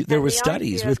 Well, there were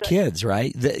studies with kids,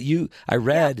 right? I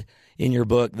read in your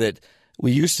book that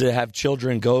we used to have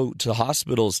children go to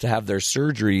hospitals to have their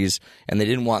surgeries, and they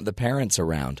didn't want the parents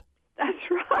around.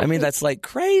 That's right. I mean, that's like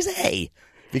crazy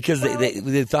because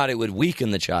they thought it would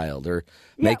weaken the child or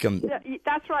make them.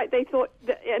 That's right. They thought,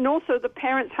 and also the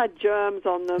parents had germs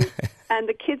on them, and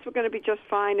the kids were going to be just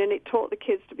fine, and it taught the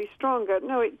kids to be stronger.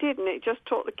 No, it didn't. It just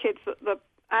taught the kids that the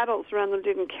adults around them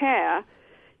didn't care,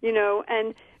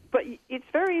 But it's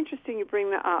very interesting you bring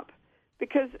that up,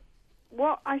 because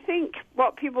what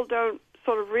people don't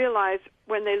sort of realize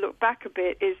when they look back a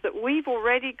bit is that we've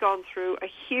already gone through a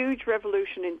huge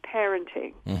revolution in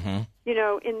parenting. Mm-hmm.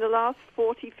 In the last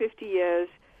 40, 50 years,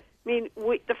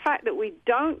 the fact that we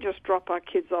don't just drop our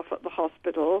kids off at the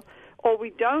hospital, or we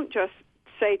don't just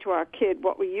say to our kid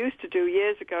what we used to do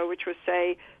years ago, which was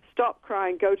say, stop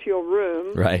crying, go to your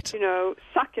room. Right.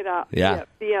 Suck it up. Yeah.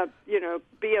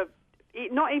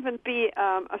 Not even be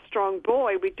a strong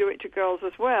boy. We do it to girls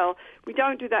as well. We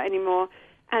don't do that anymore.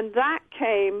 And that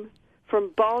came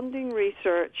from bonding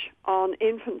research on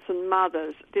infants and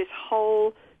mothers, this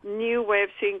whole new way of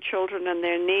seeing children and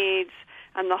their needs,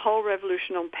 and the whole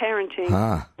revolution on parenting.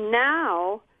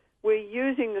 Now we're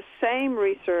using the same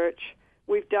research.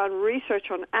 We've done research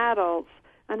on adults,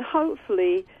 and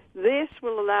hopefully this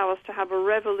will allow us to have a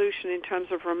revolution in terms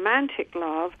of romantic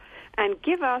love and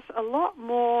give us a lot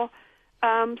more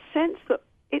sense that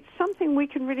it's something we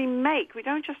can really make. We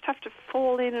don't just have to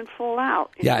fall in and fall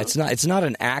out. Yeah, it's not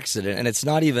an accident, and it's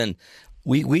not even.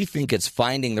 We think it's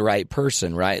finding the right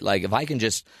person, right? Like if I can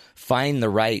just find the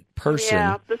right person.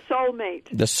 Yeah, the soulmate.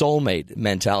 The soulmate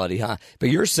mentality, huh? But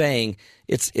you're saying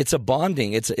it's a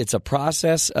bonding. It's a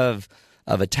process of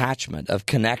attachment, of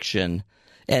connection,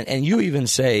 and you even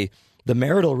say the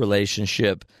marital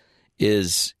relationship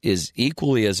is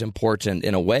equally as important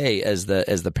in a way as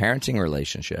the parenting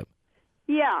relationship.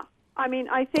 Yeah, I think.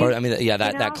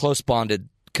 That close bonded,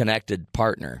 connected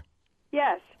partner.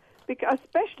 Yes, because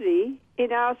especially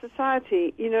in our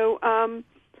society,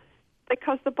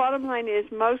 because the bottom line is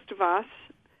most of us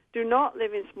do not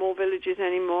live in small villages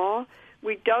anymore.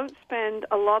 We don't spend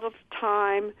a lot of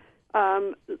time,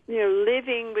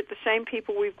 living with the same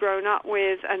people we've grown up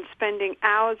with and spending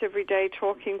hours every day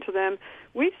talking to them.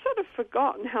 We've sort of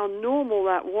forgotten how normal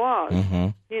that was. Mm-hmm.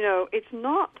 It's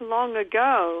not long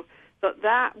ago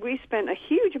that we spent a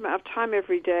huge amount of time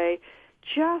every day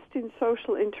just in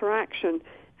social interaction.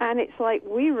 And it's like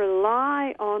we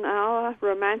rely on our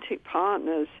romantic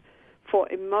partners for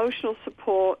emotional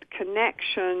support,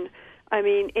 connection,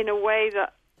 in a way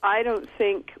that I don't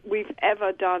think we've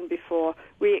ever done before.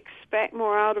 We expect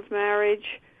more out of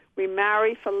marriage. We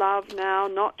marry for love now,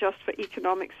 not just for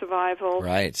economic survival.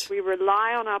 Right. We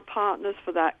rely on our partners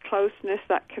for that closeness,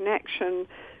 that connection.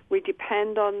 We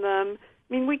depend on them.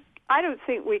 I don't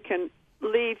think we can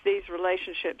leave these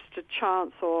relationships to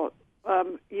chance or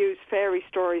use fairy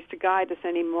stories to guide us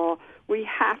anymore. We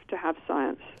have to have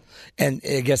science. And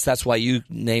I guess that's why you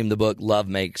named the book Love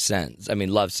Makes Sense.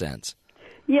 Love Sense.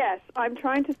 Yes, I'm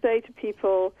trying to say to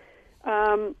people,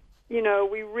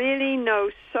 we really know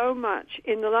so much.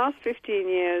 In the last 15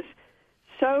 years,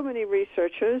 so many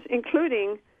researchers,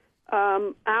 including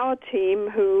our team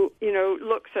who,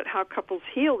 looks at how couples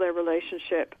heal their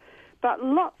relationship, but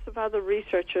lots of other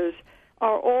researchers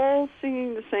are all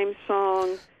singing the same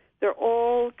song. They're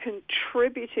all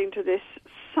contributing to this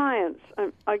science.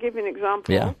 I'll give you an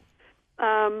example. Yeah.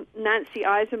 Nancy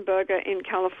Eisenberger in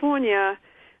California,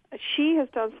 she has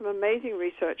done some amazing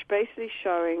research basically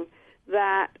showing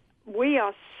that we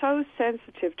are so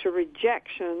sensitive to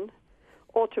rejection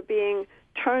or to being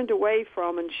turned away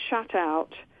from and shut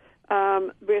out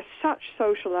we're such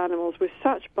social animals, we're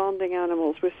such bonding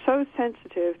animals, we're so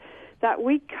sensitive that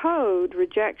we code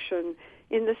rejection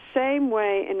in the same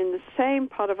way and in the same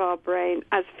part of our brain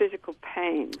as physical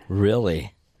pain.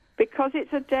 Really? Because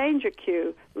it's a danger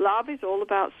cue. Love is all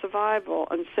about survival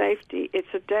and safety. It's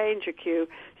a danger cue.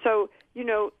 So,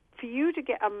 for you to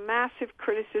get a massive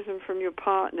criticism from your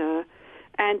partner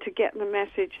and to get the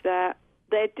message that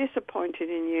they're disappointed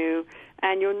in you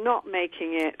and you're not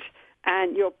making it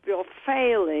and you're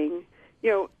failing,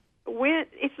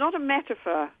 it's not a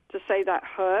metaphor to say that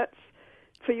hurts.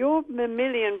 For your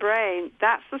mammalian brain,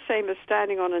 that's the same as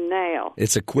standing on a nail.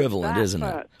 It's equivalent, isn't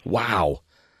it? Wow.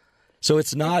 So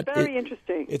it's not... It's very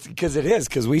interesting. It's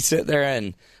because we sit there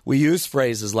and we use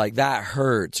phrases like, that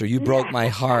hurts, or you broke my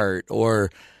heart,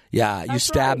 or, you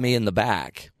stabbed me in the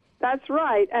back. That's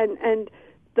right. And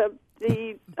the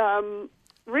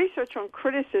research on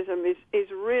criticism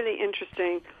is really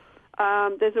interesting.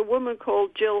 There's a woman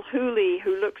called Jill Hooley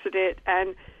who looks at it,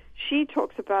 and she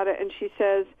talks about it, and she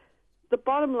says, the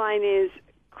bottom line is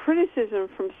criticism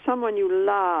from someone you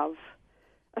love,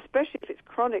 especially if it's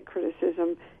chronic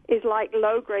criticism, is like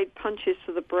low-grade punches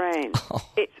to the brain. Oh.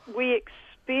 We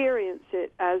experience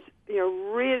it as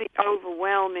really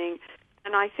overwhelming,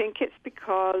 and I think it's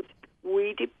because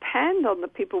we depend on the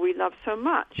people we love so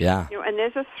much. Yeah. And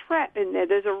there's a threat in there.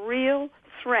 There's a real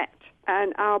threat,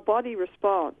 and our body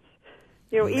responds.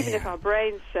 Even if our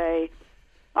brains say,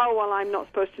 oh, well, I'm not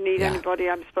supposed to need anybody.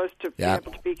 I'm supposed to be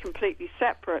able to be completely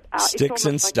separate. Sticks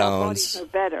and stones. Our bodies know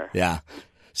better. Yeah.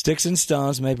 Sticks and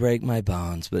stones may break my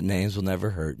bones, but names will never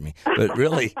hurt me. But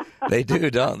really, they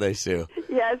do, don't they, Sue?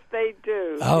 Yes, they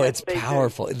do. Oh, yes, it's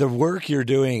powerful. The work you're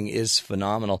doing is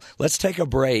phenomenal. Let's take a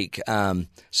break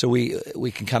so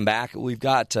we can come back. We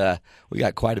got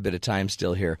quite a bit of time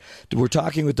still here. We're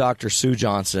talking with Dr. Sue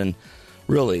Johnson.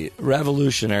 Really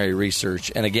revolutionary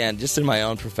research. And again, just in my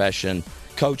own profession,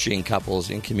 coaching couples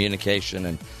in communication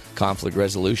and conflict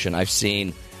resolution, I've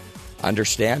seen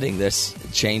understanding this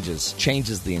changes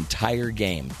the entire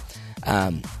game.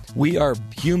 We are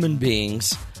human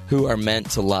beings who are meant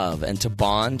to love and to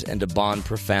bond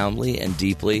profoundly and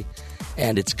deeply,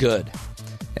 and it's good.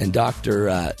 And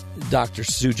Dr.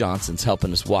 Sue Johnson's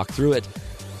helping us walk through it.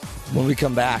 When we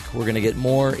come back, we're going to get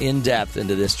more in-depth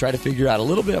into this, try to figure out a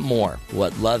little bit more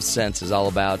what Love Sense is all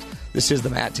about. This is the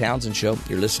Matt Townsend Show.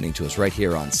 You're listening to us right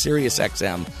here on Sirius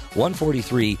XM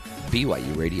 143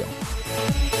 BYU Radio.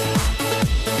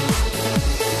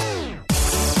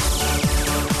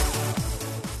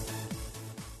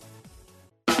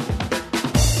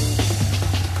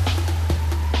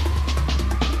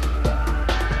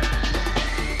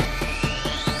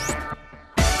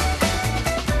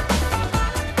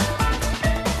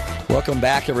 Welcome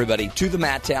back, everybody, to the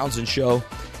Matt Townsend Show.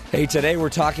 Hey, today we're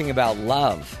talking about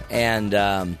love, and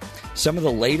some of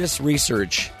the latest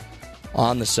research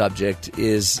on the subject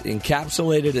is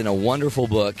encapsulated in a wonderful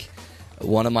book,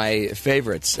 one of my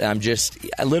favorites.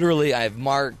 I've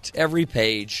marked every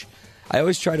page. I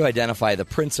always try to identify the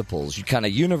principles, kind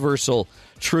of universal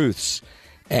truths.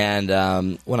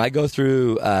 And when I go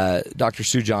through Dr.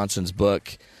 Sue Johnson's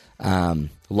book,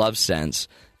 Love Sense,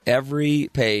 every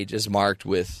page is marked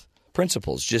with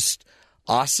principles, just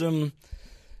awesome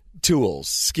tools,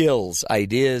 skills,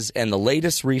 ideas, and the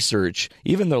latest research,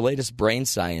 even the latest brain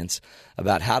science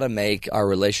about how to make our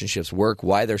relationships work,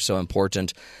 why they're so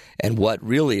important, and what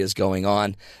really is going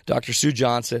on. Dr. Sue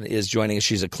Johnson is joining us.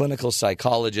 She's a clinical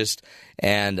psychologist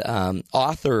and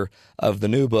author of the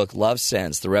new book, Love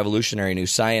Sense, The Revolutionary New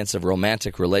Science of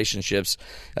Romantic Relationships.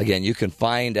 Again, you can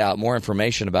find out more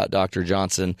information about Dr.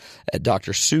 Johnson at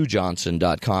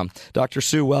drsuejohnson.com. Dr.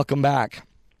 Sue, welcome back.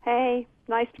 Hey.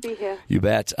 Nice to be here. You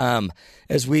bet.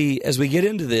 As we get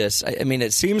into this, I mean,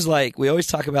 it seems like we always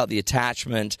talk about the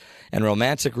attachment, and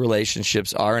romantic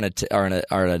relationships are an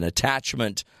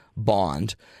attachment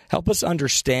bond. Help us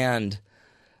understand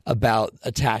about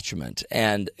attachment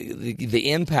and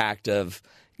the impact of,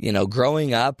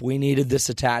 growing up, we needed this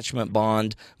attachment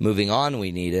bond. Moving on,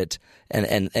 we need it,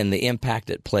 and the impact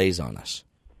it plays on us.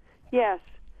 Yes.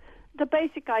 The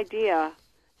basic idea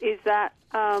is that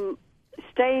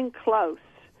staying close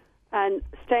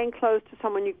to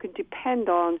someone you can depend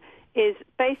on is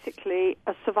basically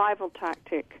a survival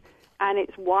tactic, and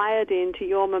it's wired into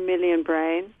your mammalian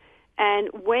brain. And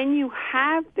when you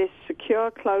have this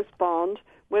secure, close bond,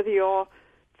 whether you're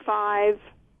 5,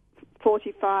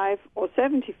 45, or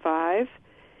 75,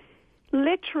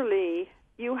 literally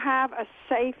you have a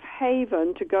safe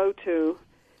haven to go to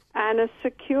and a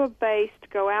secure base to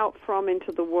go out from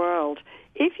into the world.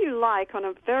 If you like, on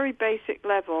a very basic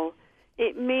level,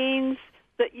 it means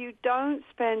that you don't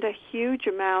spend a huge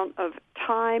amount of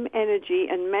time, energy,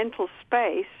 and mental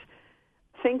space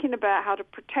thinking about how to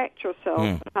protect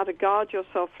yourself, how to guard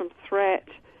yourself from threat,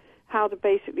 how to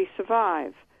basically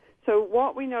survive. So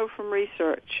what we know from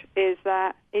research is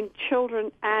that in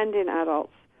children and in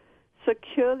adults,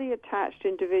 securely attached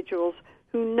individuals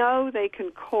who know they can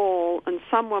call and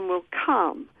someone will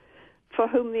come, for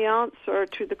whom the answer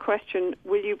to the question,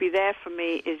 will you be there for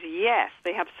me, is yes.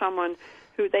 They have someone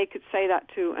who they could say that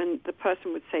to and the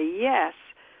person would say yes.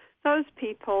 Those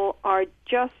people are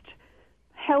just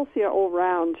healthier all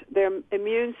round. Their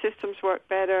immune systems work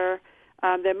better.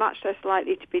 They're much less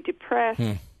likely to be depressed.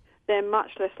 They're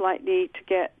much less likely to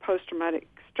get post-traumatic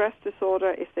stress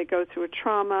disorder if they go through a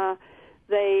trauma.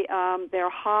 Their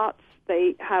hearts,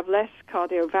 they have less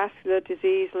cardiovascular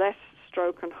disease, less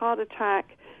stroke and heart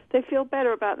attack. They feel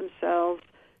better about themselves.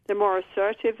 They're more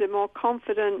assertive. They're more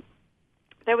confident.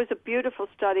 There was a beautiful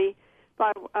study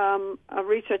by a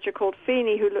researcher called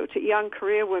Feeney who looked at young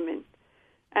career women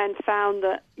and found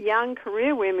that young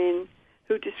career women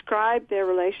who described their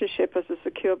relationship as a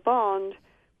secure bond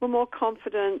were more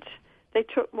confident. They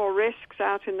took more risks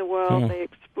out in the world. They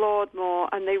explored more,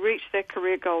 and they reached their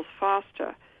career goals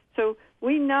faster. So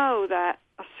we know that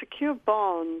a secure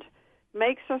bond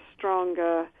makes us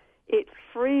stronger. It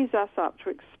frees us up to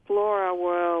explore our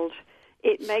world.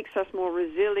 It makes us more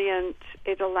resilient.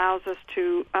 It allows us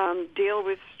to deal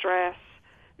with stress.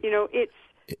 You know,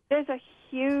 there's a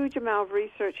huge amount of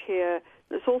research here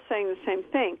that's all saying the same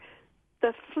thing.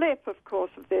 The flip, of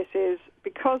course, of this is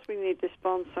because we need this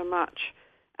bond so much,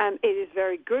 it is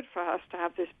very good for us to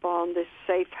have this bond, this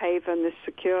safe haven, this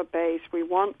secure base. We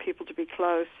want people to be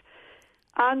close.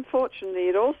 Unfortunately,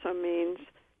 it also means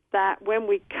that when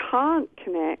we can't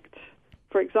connect,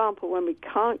 for example, when we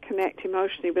can't connect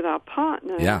emotionally with our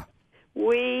partner,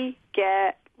 we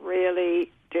get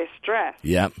really distressed.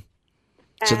 Yep.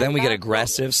 So then we get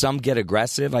aggressive. Some get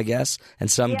aggressive, I guess, and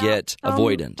some get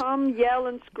avoidant. Some yell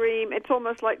and scream. It's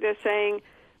almost like they're saying,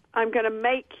 I'm going to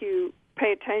make you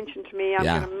pay attention to me. I'm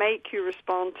going to make you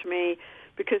respond to me,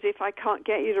 because if I can't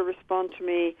get you to respond to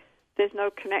me, there's no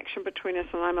connection between us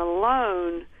and I'm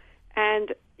alone.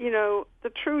 And, you know, the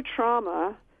true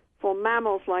trauma for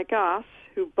mammals like us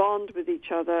who bond with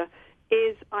each other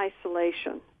is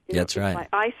isolation. That's right. Like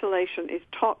isolation is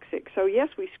toxic. So, yes,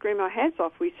 we scream our heads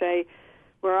off. We say,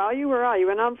 where are you, where are you?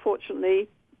 And unfortunately,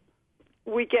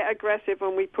 we get aggressive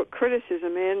when we put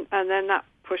criticism in, and then that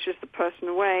pushes the person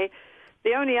away.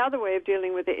 The only other way of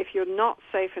dealing with it, if you're not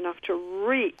safe enough to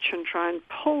reach and try and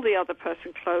pull the other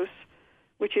person close,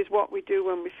 which is what we do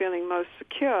when we're feeling most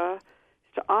secure, is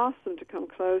to ask them to come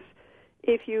close.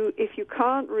 If you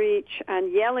can't reach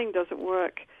and yelling doesn't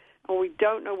work, or we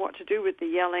don't know what to do with the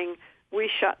yelling, we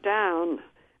shut down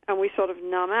and we sort of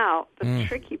numb out. The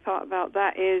tricky part about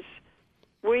that is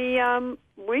we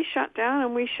shut down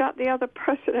and we shut the other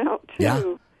person out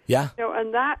too. Yeah. You know,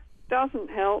 and that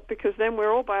doesn't help, because then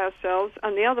we're all by ourselves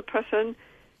and the other person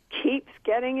keeps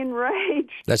getting enraged.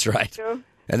 That's right. You know?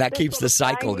 And that keeps the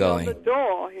cycle going. On the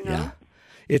door, you know? Yeah.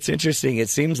 It's interesting. It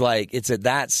seems like it's at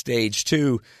that stage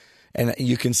too, and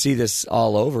you can see this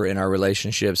all over in our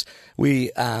relationships.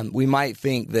 We might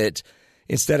think that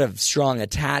instead of strong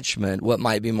attachment, what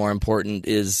might be more important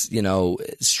is, you know,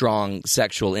 strong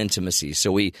sexual intimacy.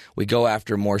 So we go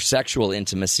after more sexual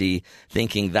intimacy,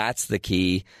 thinking that's the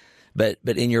key. But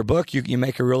in your book, you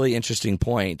make a really interesting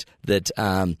point that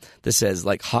says,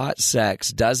 like, hot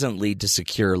sex doesn't lead to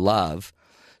secure love.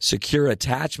 Secure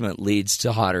attachment leads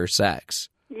to hotter sex.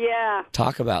 Yeah.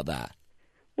 Talk about that.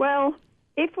 Well,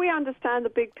 if we understand the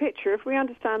big picture, if we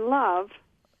understand love,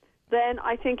 then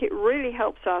I think it really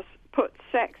helps us put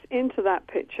sex into that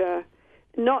picture,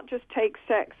 not just take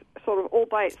sex sort of all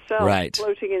by itself,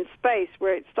 floating in space,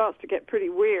 where it starts to get pretty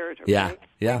weird. Okay?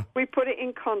 Yeah. We put it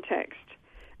in context,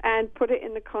 and put it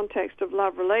in the context of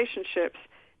love relationships.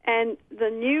 And the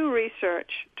new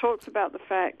research talks about the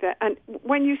fact that, and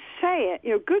when you say it, you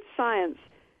know, good science,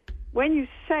 when you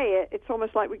say it, it's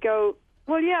almost like we go,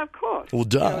 well, yeah, of course. Well,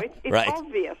 duh. You know, it's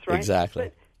obvious, right?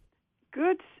 Exactly.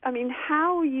 But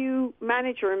how you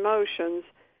manage your emotions,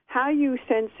 how you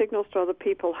send signals to other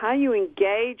people, how you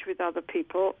engage with other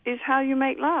people is how you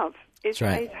make love. Is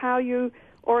how you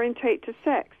orientate to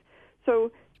sex.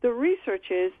 So the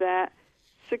research is that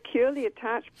securely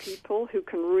attached people who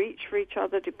can reach for each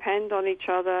other, depend on each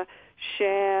other,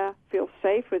 share, feel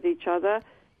safe with each other,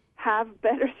 have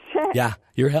better sex. Yeah,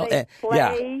 they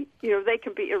play. You know, they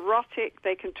can be erotic.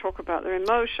 They can talk about their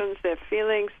emotions, their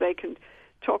feelings. They can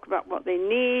talk about what they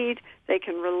need. They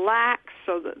can relax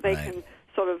so that they can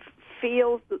sort of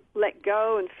let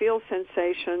go and feel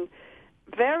sensation.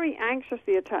 very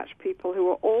anxiously attached people who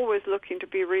are always looking to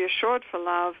be reassured for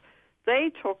love,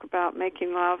 they talk about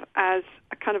making love as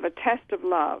a kind of a test of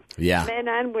love. Yeah. Men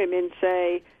and women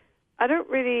say,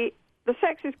 the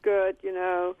sex is good,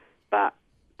 but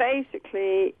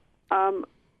basically,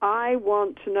 I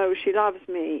want to know she loves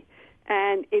me.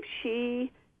 And if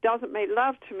she doesn't make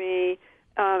love to me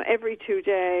every 2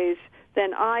 days,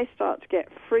 then I start to get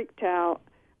freaked out,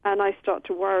 and I start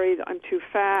to worry that I'm too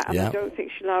fat, and I don't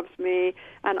think she loves me,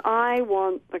 and I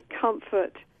want the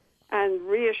comfort and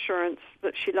reassurance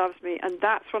that she loves me, and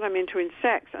that's what I'm into in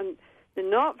sex. And they're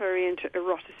not very into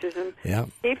eroticism. Yeah.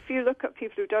 If you look at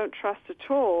people who don't trust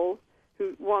at all,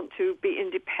 who want to be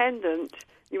independent,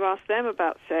 you ask them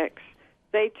about sex,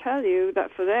 they tell you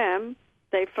that for them,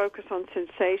 they focus on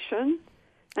sensation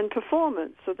and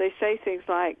performance. So they say things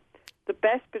like, the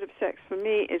best bit of sex for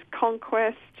me is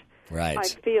conquest. Right. I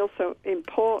feel so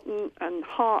important and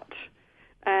hot,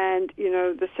 and,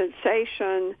 the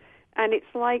sensation. And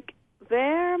it's like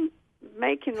they're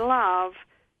making love,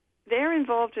 they're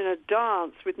involved in a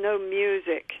dance with no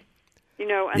music, and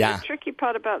the tricky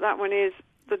part about that one is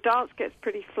the dance gets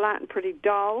pretty flat and pretty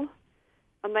dull,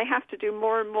 and they have to do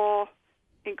more and more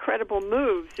incredible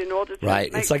moves in order to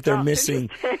make it's like they're missing,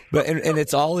 but and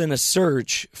it's all in a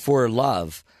search for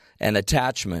love and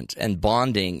attachment and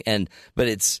bonding, but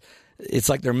it's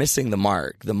like they're missing the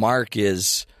mark. The mark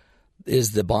is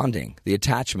the bonding, the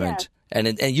attachment. Yes.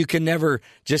 And you can never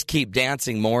just keep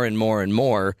dancing more and more and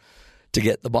more to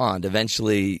get the bond.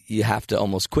 Eventually, you have to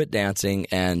almost quit dancing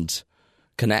and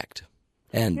connect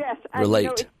and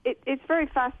relate. It's very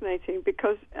fascinating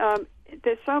because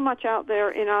there's so much out there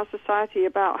in our society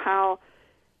about how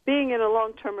being in a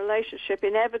long-term relationship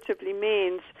inevitably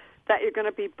means that you're going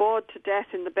to be bored to death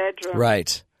in the bedroom.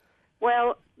 Right.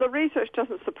 Well, the research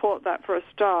doesn't support that for a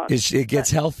start. It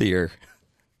gets healthier.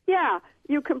 Yeah.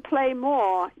 You can play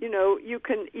more, you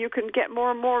can get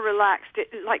more and more relaxed.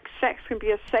 Like sex can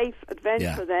be a safe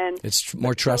adventure then. It's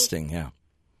more trusting,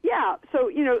 Yeah, so,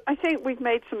 I think we've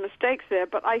made some mistakes there,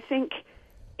 but I think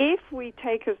if we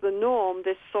take as the norm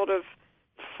this sort of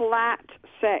flat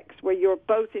sex where you're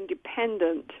both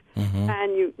independent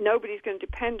and nobody's going to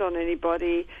depend on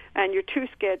anybody and you're too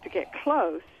scared to get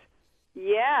close,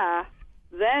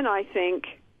 then I think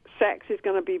sex is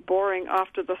going to be boring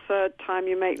after the third time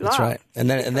you make love. That's right. And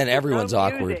then everyone's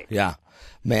awkward. Yeah.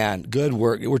 Man, good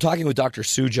work. We're talking with Dr.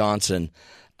 Sue Johnson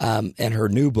and her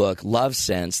new book, Love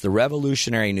Sense, The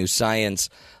Revolutionary New Science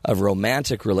of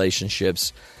Romantic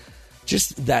Relationships.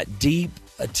 Just that deep,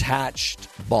 attached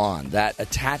bond, that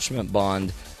attachment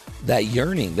bond, that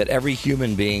yearning that every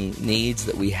human being needs,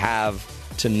 that we have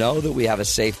to know that we have a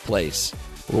safe place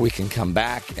where we can come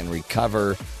back and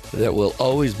recover, that we'll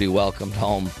always be welcomed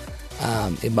home.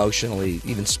 Emotionally,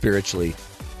 even spiritually,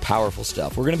 powerful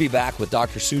stuff. We're going to be back with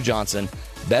Dr. Sue Johnson,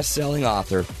 best-selling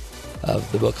author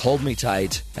of the book Hold Me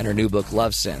Tight and her new book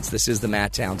Love Sense. This is the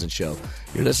Matt Townsend Show.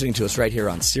 You're listening to us right here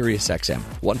on Sirius XM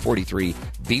 143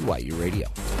 BYU Radio.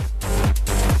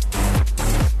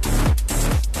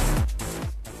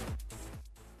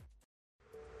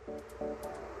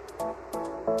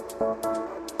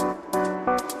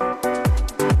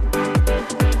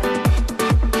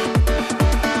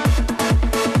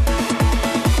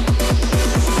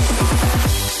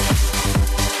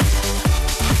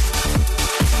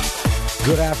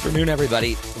 Good afternoon,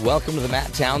 everybody. Welcome to the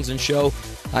Matt Townsend Show.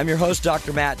 I'm your host,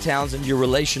 Dr. Matt Townsend, your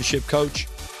relationship coach,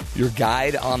 your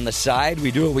guide on the side.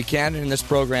 We do what we can in this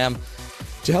program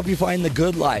to help you find the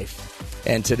good life.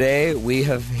 And today we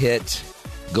have hit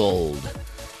gold.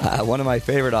 One of my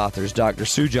favorite authors, Dr.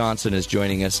 Sue Johnson, is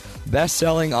joining us.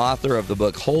 Best-selling author of the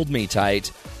book Hold Me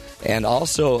Tight, and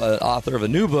also author of a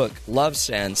new book, Love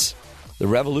Sense, The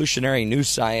Revolutionary New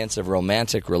Science of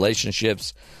Romantic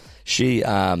Relationships. She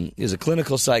is a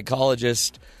clinical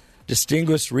psychologist,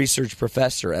 distinguished research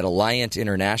professor at Alliant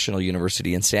International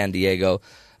University in San Diego,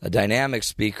 a dynamic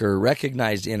speaker,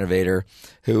 recognized innovator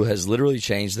who has literally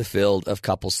changed the field of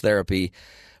couples therapy,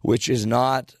 which is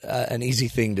not an easy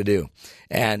thing to do.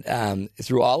 And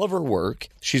through all of her work,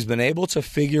 she's been able to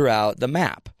figure out the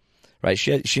map, right?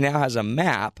 She now has a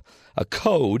map, a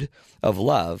code of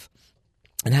love,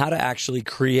 and how to actually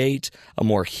create a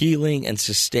more healing and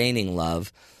sustaining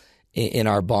love in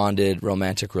our bonded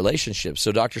romantic relationships.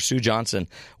 So Dr. Sue Johnson,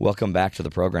 welcome back to the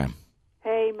program.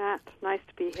 Hey, Matt. Nice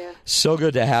to be here. So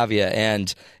good to have you.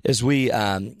 And as we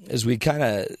kind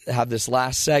of have this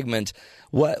last segment,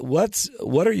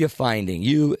 what are you finding?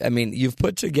 You've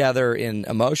put together in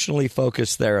emotionally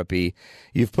focused therapy,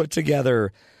 you've put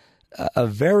together a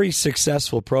very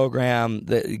successful program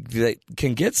that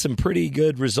can get some pretty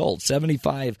good results,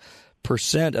 75%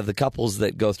 percent of the couples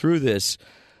that go through this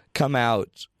come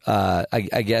out,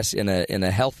 I guess, in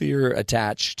a healthier,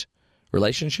 attached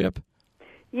relationship?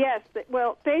 Yes.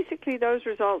 Well, basically those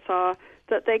results are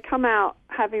that they come out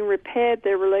having repaired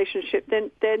their relationship.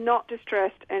 Then they're not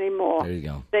distressed anymore. There you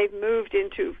go. They've moved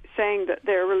into saying that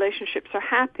their relationships are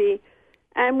happy.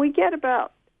 And we get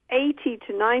about 80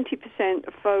 to 90%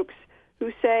 of folks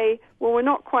who say, well, we're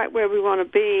not quite where we want to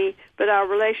be, but our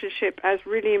relationship has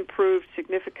really improved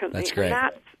significantly. That's great. And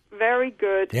that's very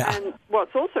good. Yeah. And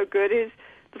what's also good is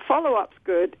the follow-up's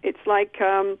good. It's like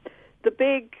the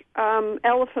big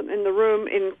elephant in the room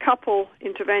in couple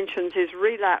interventions is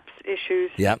relapse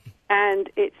issues. Yep. And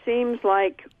it seems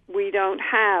like we don't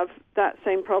have that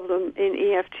same problem in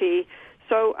EFT.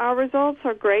 So our results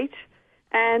are great.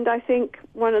 And I think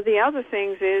one of the other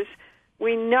things is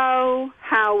we know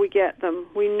how we get them.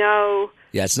 We know.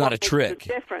 Yeah, it's not a trick.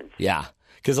 The difference. Yeah,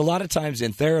 because a lot of times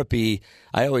in therapy,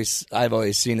 I've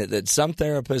always seen it that some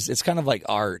therapists, it's kind of like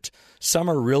art. Some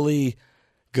are really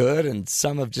good, and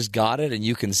some have just got it, and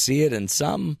you can see it, and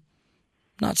some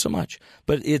not so much.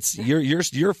 But it's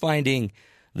you're finding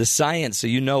the science, so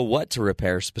you know what to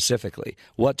repair specifically,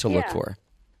 what to look for.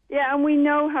 Yeah, and we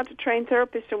know how to train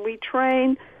therapists, and we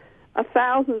train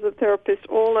thousands of therapists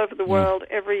all over the world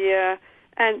every year.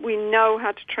 And we know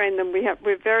how to train them.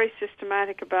 We're very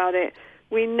systematic about it.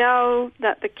 We know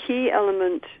that the key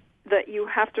element that you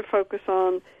have to focus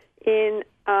on in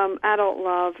adult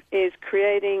love is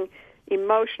creating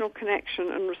emotional connection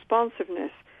and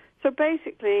responsiveness. So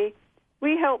basically,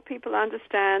 we help people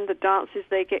understand the dances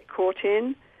they get caught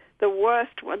in. The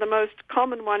most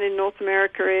common one in North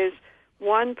America is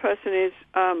one person is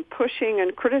pushing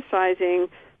and criticizing.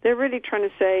 They're really trying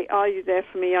to say, are you there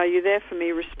for me? Are you there for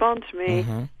me? Respond to me.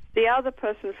 Mm-hmm. The other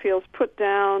person feels put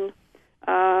down,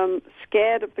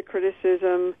 scared of the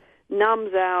criticism,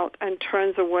 numbs out, and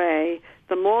turns away.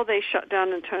 The more they shut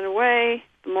down and turn away,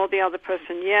 the more the other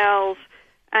person yells.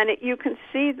 And you can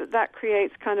see that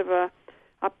creates kind of a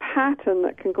pattern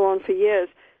that can go on for years.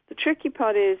 The tricky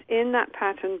part is, in that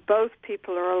pattern, both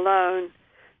people are alone.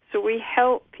 So we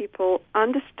help people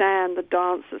understand the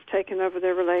dance that's taken over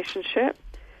their relationship.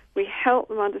 We help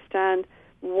them understand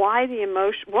what the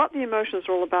emotions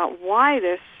are all about, why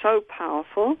they're so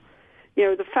powerful. You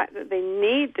know, the fact that they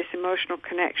need this emotional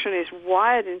connection is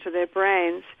wired into their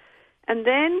brains. And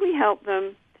then we help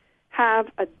them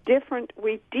have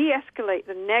we de-escalate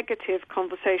the negative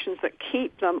conversations that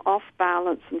keep them off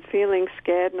balance and feeling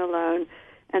scared and alone.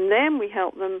 And then we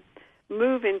help them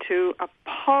move into a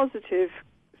positive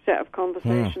set of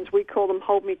conversations. We call them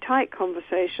hold me tight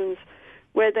conversations,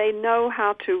 where they know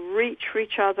how to reach for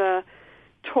each other,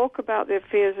 talk about their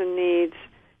fears and needs,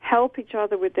 help each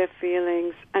other with their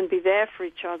feelings, and be there for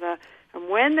each other. And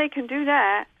when they can do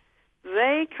that,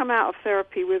 they come out of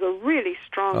therapy with a really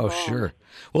strong bond. Sure.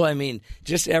 Well, I mean,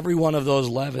 just every one of those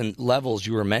 11 levels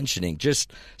you were mentioning,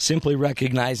 just simply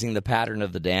recognizing the pattern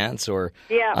of the dance or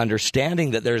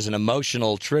understanding that there's an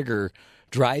emotional trigger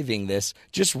driving this,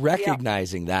 just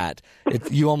recognizing that,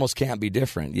 you almost can't be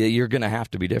different. You're going to have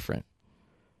to be different.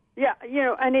 Yeah,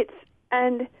 I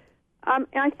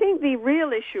think the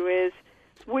real issue is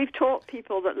we've taught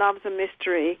people that love's a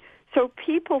mystery, so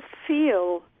people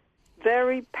feel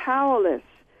very powerless.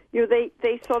 You know,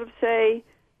 they sort of say,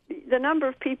 the number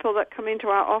of people that come into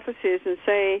our offices and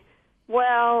say,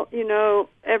 well, you know,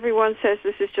 everyone says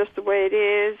this is just the way it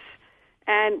is,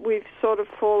 and we've sort of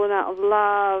fallen out of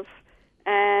love,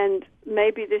 and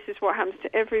maybe this is what happens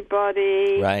to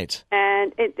everybody. Right.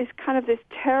 And it's kind of this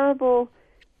terrible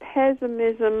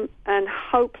pessimism and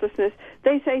hopelessness.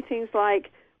 They say things like,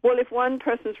 well, if one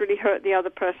person's really hurt the other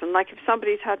person, like if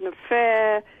somebody's had an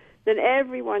affair, then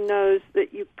everyone knows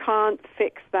that you can't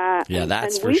fix that. Yeah,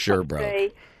 that's for sure, bro.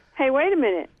 Say, hey, wait a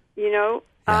minute, you know,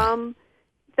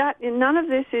 that none of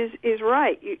this is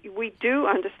right. We do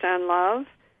understand love.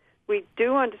 We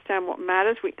do understand what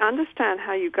matters. We understand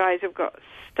how you guys have got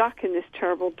stuck in this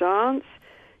terrible dance.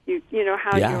 You know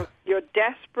how you're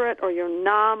desperate or you're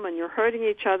numb and you're hurting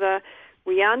each other.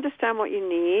 We understand what you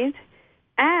need,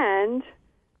 and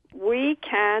we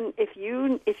can, if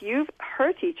you've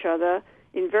hurt each other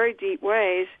in very deep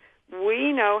ways,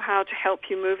 we know how to help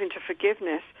you move into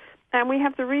forgiveness. And we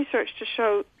have the research to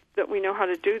show that we know how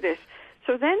to do this.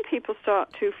 So then people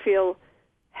start to feel,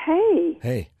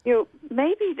 hey, you know,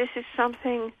 maybe this is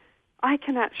something I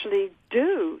can actually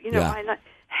do. You know,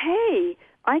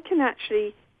 I can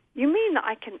actually, you mean that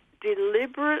I can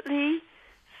deliberately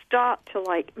start to,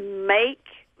 like, make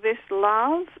this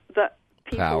love that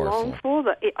people long for,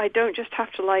 that I don't just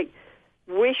have to, like,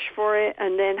 wish for it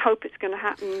and then hope it's going to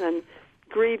happen and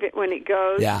grieve it when it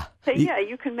goes. Yeah. Say,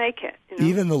 you can make it. You know?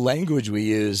 Even the language we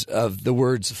use of the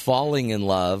words falling in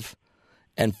love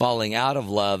and falling out of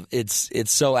love, it's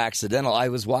so accidental. I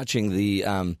was watching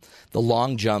the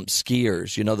long jump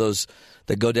skiers, you know, those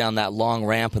that go down that long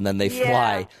ramp and then they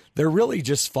fly. They're really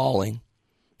just falling.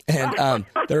 And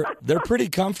they're pretty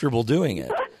comfortable doing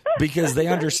it. Because they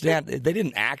understand they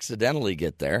didn't accidentally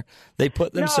get there; they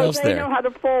put themselves there. They know how to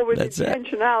fall with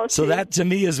intentionality. So that, to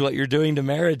me, is what you're doing to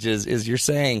marriages. Is you're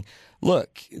saying,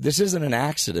 "Look, this isn't an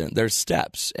accident. There's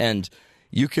steps, and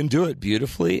you can do it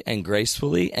beautifully and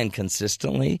gracefully and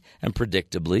consistently and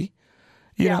predictably.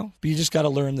 You know, but you just got to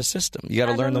learn the system. You got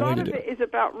to learn the way to do it." A lot of it is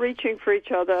about reaching for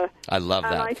each other. I love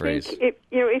that phrase. I think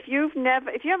if you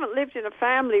haven't lived in a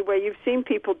family where you've seen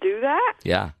people do that,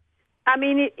 I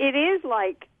mean, it is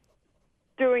like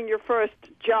doing your first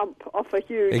jump off a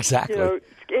huge,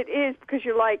 it is, because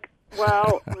you're like,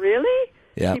 well, really?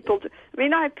 Yeah. People do. I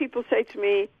mean, I have people say to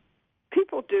me,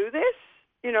 people do this?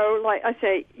 You know, like I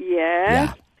say,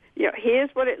 yes. You know, here's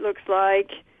what it looks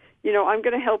like. You know, I'm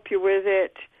going to help you with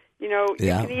it. You know, you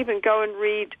can even go and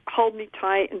read Hold Me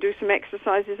Tight and do some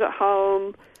exercises at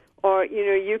home. Or, you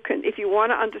know, you can, if you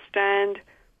want to understand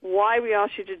why we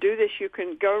ask you to do this, you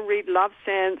can go and read Love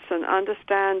Sense and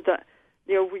understand that,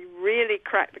 you know, we really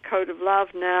crack the code of love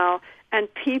now, and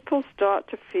people start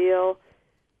to feel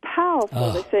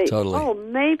powerful. They say, totally.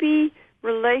 Maybe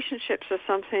relationships are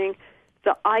something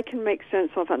that I can make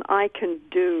sense of and I can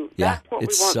do. Yeah, That's what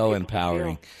it's we want so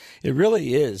empowering. It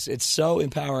really is. It's so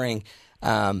empowering.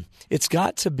 It's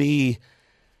got to be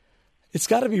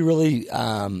really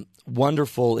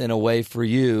wonderful in a way for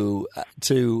you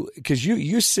because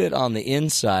you sit on the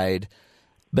inside,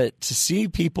 but to see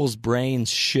people's brains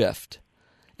shift.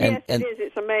 Yes, it is.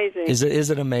 It's amazing. Is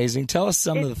it amazing? Tell us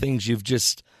some of the things you've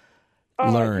just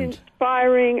learned. It's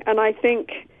inspiring, and I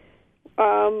think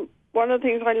one of the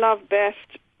things I love best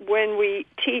when we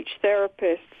teach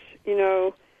therapists, you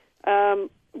know,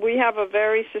 we have a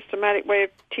very systematic way of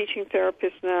teaching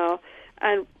therapists now,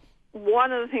 and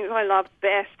one of the things I love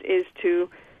best is to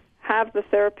have the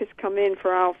therapist come in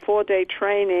for our 4-day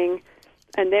training,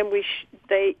 and then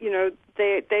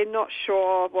they're not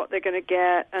sure what they're going to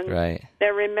get, and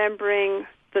they're remembering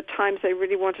the times they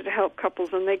really wanted to help couples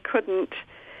and they couldn't.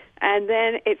 And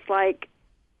then it's like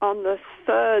on the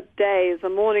third day, the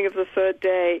morning of the third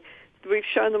day, we've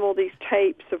shown them all these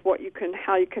tapes of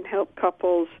how you can help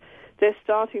couples. They're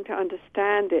starting to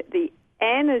understand it. The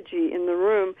energy in the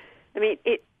room, I mean,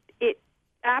 it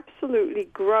absolutely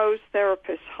grows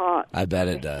therapists' hearts. I bet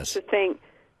it does. To think,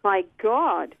 my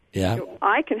God,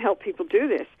 I can help people do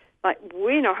this. Like,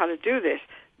 we know how to do this.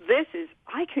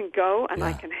 I can go and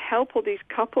I can help all these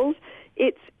couples.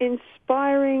 It's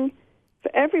inspiring for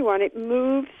everyone. It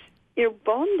moves,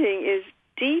 bonding is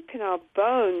deep in our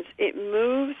bones. It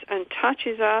moves and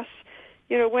touches us.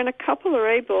 You know, when a couple are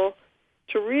able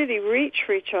to really reach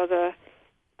for each other,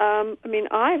 I mean,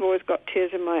 I've always got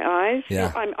tears in my eyes.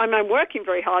 Yeah. I'm working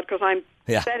very hard because I'm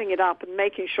setting it up and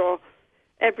making sure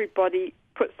everybody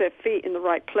puts their feet in the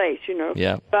right place, you know.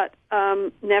 Yeah. But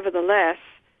nevertheless,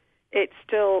 it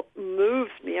still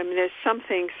moves me. I mean, there's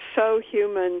something so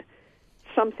human,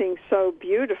 something so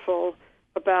beautiful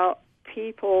about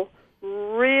people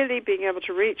really being able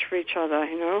to reach for each other,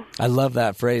 you know. I love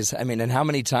that phrase. I mean, and how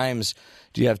many times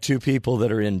do you have two people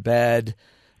that are in bed,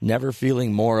 never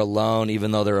feeling more alone,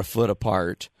 even though they're a foot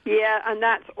apart? Yeah, and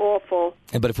that's awful.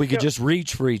 But if we could just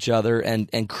reach for each other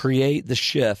and create the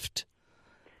shift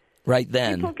right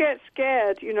then. People get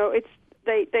scared, you know.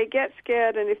 They get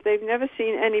scared, and if they've never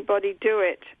seen anybody do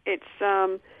it, it's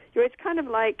kind of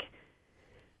like,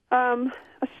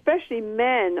 especially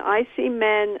men. I see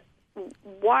men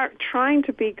trying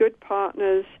to be good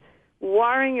partners,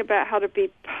 worrying about how to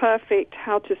be perfect,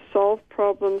 how to solve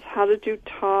problems, how to do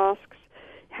tasks,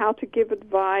 how to give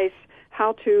advice,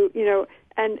 how to,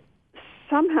 and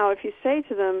somehow if you say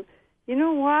to them, you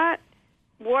know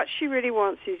what she really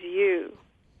wants is you.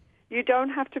 You don't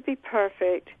have to be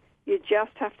perfect. You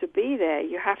just have to be there.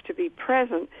 You have to be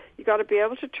present. You got to be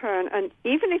able to turn. And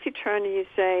even if you turn and you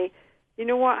say, you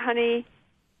know what, honey,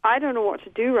 I don't know what to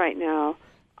do right now.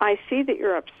 I see that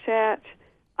you're upset.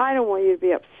 I don't want you to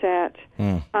be upset.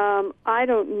 I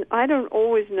don't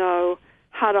always know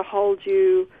how to hold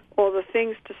you or the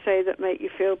things to say that make you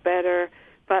feel better,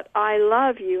 but I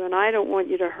love you and I don't want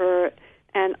you to hurt,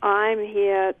 and I'm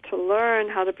here to learn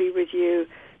how to be with you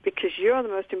because you're the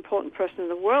most important person in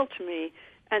the world to me.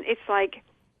 And it's like,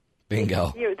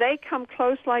 bingo. They come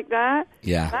close like that.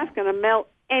 Yeah, that's going to melt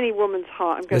any woman's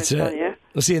heart. I'm going to tell you.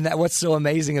 Well, see, and what's so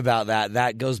amazing about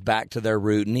that goes back to their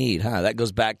root need, huh? That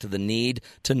goes back to the need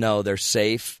to know they're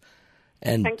safe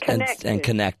and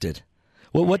connected.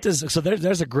 Well, what does so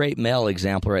there's a great male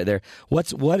example right there.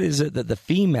 What is it that the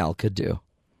female could do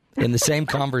in the same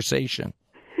conversation?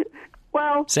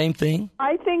 Well, same thing.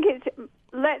 I think it's.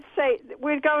 Let's say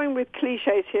we're going with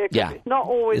cliches here. Yeah, it's not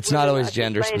always. It's not always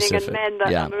gender specific. And men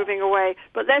that are moving away.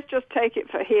 But let's just take it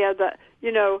for here that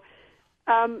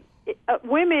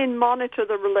women monitor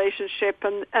the relationship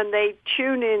and they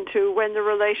tune into when the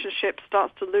relationship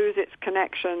starts to lose its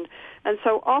connection. And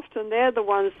so often they're the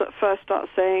ones that first start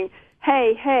saying,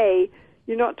 hey,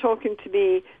 you're not talking to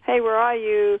me. Hey, where are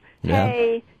you? Yeah.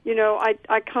 Hey,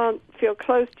 I can't feel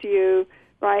close to you,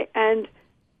 right? And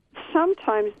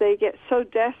sometimes they get so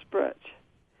desperate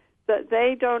that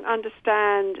they don't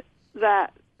understand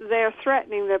that they're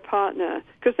threatening their partner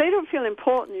because they don't feel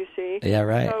important, you see. Yeah,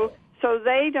 right. So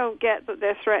they don't get that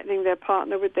they're threatening their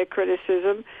partner with their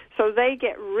criticism. So they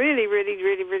get really, really,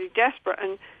 really, really desperate.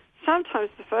 And sometimes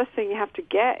the first thing you have to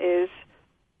get is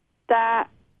that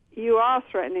you are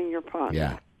threatening your partner.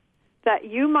 Yeah. That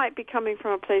you might be coming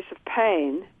from a place of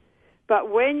pain, but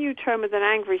when you turn with an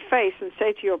angry face and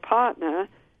say to your partner,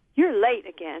 you're late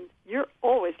again, you're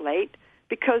always late,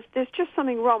 because there's just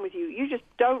something wrong with you. You just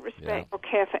don't respect or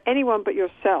care for anyone but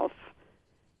yourself.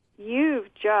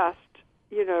 You've just,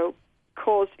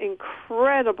 caused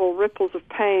incredible ripples of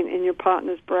pain in your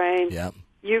partner's brain. Yep.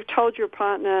 You've told your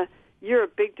partner, you're a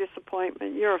big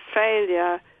disappointment, you're a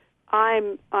failure,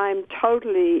 I'm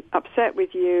totally upset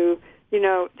with you,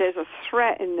 there's a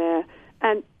threat in there.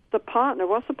 And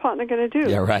what's the partner going to do?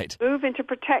 Yeah, right. Move into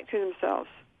protecting themselves.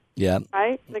 Yeah.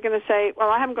 Right? They're going to say, well,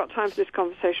 I haven't got time for this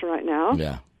conversation right now.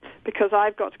 Yeah. Because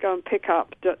I've got to go and pick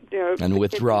up, and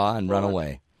withdraw and run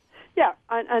away. Yeah,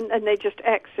 and they just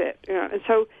exit, And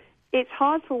so it's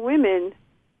hard for women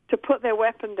to put their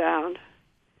weapon down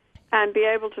and be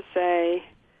able to say,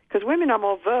 because women are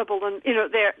more verbal and,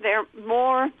 they're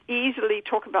more easily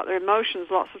talk about their emotions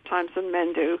lots of times than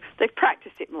men do. They've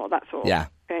practiced it more, that's all. Yeah.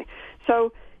 Okay.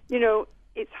 So,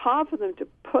 it's hard for them to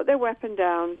put their weapon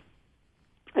down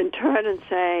and turn and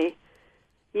say,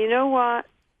 you know what,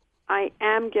 I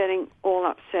am getting all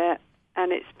upset,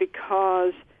 and it's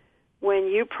because when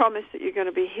you promise that you're going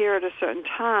to be here at a certain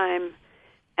time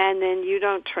and then you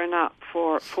don't turn up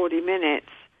for 40 minutes,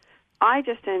 I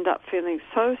just end up feeling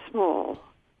so small.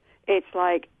 It's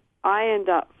like I end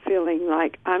up feeling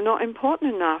like I'm not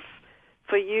important enough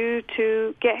for you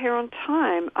to get here on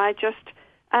time.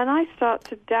 And I start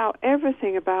to doubt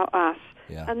everything about us,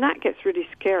 and that gets really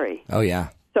scary. Oh, yeah.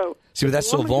 So, see, but that's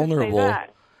so vulnerable.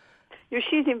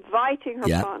 She's inviting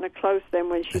her partner close then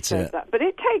when she says that. But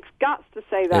it takes guts to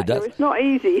say that. It's not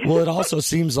easy. Well, it also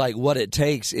seems like what it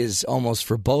takes is almost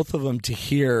for both of them to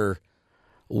hear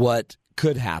what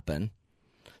could happen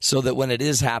so that when it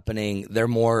is happening, they're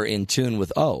more in tune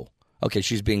with, okay,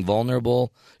 she's being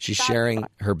vulnerable. She's sharing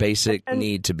her basic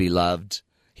need to be loved.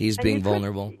 He's being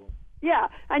vulnerable. Yeah,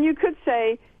 and you could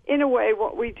say, in a way,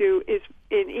 what we do is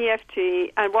in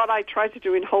EFT, and what I try to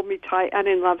do in Hold Me Tight and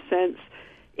in Love Sense,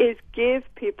 is give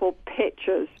people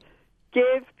pictures,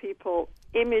 give people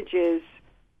images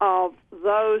of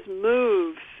those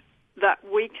moves that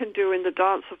we can do in the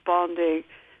dance of bonding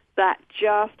that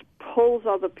just pulls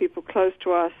other people close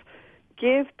to us.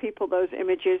 Give people those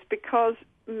images because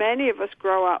many of us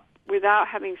grow up without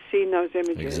having seen those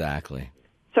images. Exactly.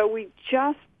 So we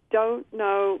just don't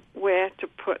know where to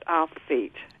put our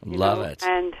feet. Love it.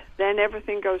 And then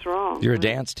everything goes wrong. You're a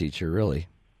dance teacher, really.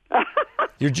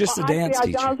 You're just a dance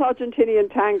teacher. I dance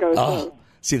Argentinian tango. Oh,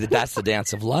 see, that's the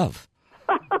dance of love.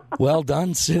 Well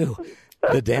done, Sue.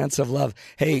 The dance of love.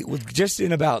 Hey, just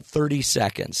in about 30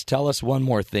 seconds, tell us one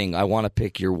more thing. I want to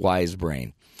pick your wise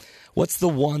brain. What's the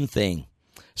one thing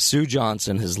Sue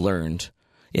Johnson has learned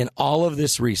in all of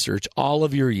this research, all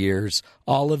of your years,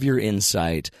 all of your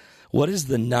insight? What is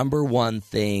the number one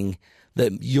thing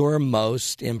that you're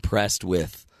most impressed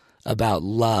with about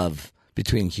love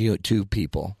between two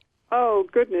people? Oh,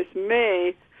 goodness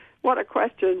me. What a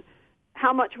question.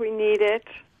 How much we need it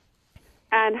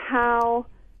and how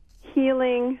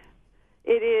healing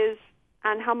it is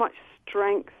and how much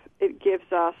strength it gives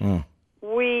us.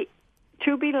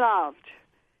 To be loved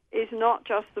is not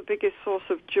just the biggest source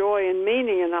of joy and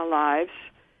meaning in our lives.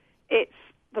 It's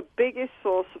the biggest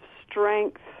source of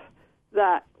strength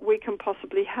that we can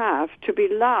possibly have. To be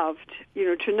loved,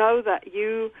 to know that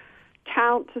you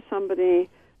count to somebody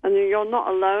and you're not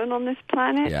alone on this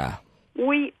planet. Yeah.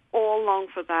 We all long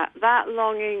for that. That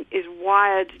longing is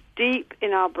wired deep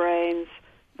in our brains.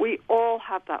 We all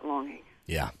have that longing.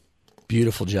 Yeah.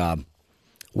 Beautiful job.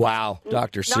 Wow,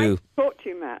 Dr. Sue. Nice to talk to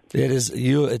you, Matt.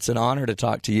 It's an honor to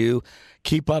talk to you.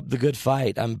 Keep up the good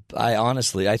fight. I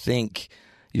honestly think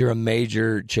You're a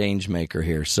major change maker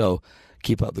here. So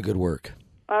keep up the good work.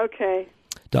 Okay.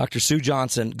 Dr. Sue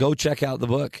Johnson, go check out the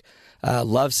book,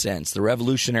 Love Sense, The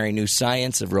Revolutionary New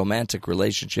Science of Romantic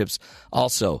Relationships.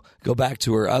 Also, go back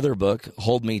to her other book,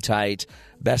 Hold Me Tight,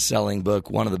 best-selling book,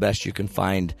 one of the best you can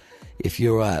find if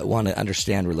you want to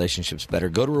understand relationships better.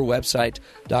 Go to her website,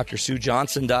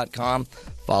 drsuejohnson.com.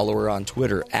 Follow her on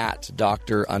Twitter at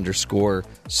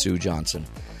Dr_Sue Johnson.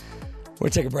 We're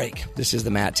going to take a break. This is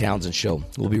the Matt Townsend Show.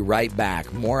 We'll be right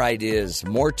back. More ideas,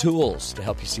 more tools to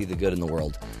help you see the good in the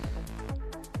world.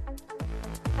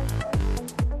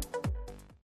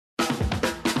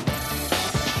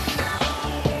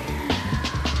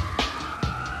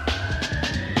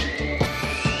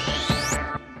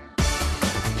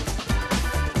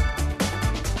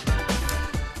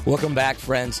 Welcome back,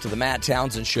 friends, to the Matt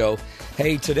Townsend Show.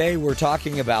 Hey, today we're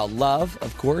talking about love,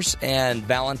 of course, and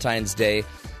Valentine's Day.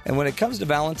 And when it comes to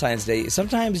Valentine's Day,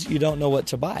 sometimes you don't know what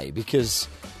to buy because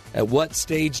at what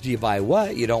stage do you buy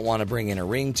what? You don't want to bring in a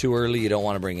ring too early. You don't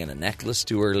want to bring in a necklace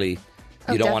too early.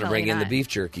 You don't want to bring in the beef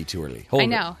jerky too early. I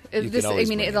know.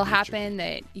 It'll happen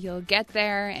that you'll get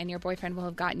there and your boyfriend will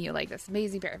have gotten you like this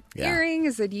amazing pair of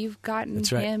earrings and you've gotten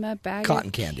him a bag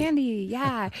of candy.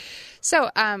 Yeah. So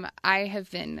I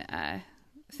have been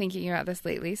thinking about this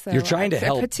lately. So you're trying to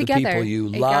help the people you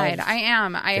love. Guide. I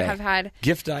am. I have had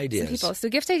gift ideas. People. So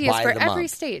gift ideas for every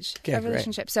stage of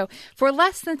relationship. So for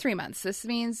less than 3 months, this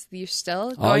means you're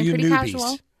still going pretty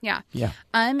casual. Yeah.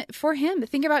 For him,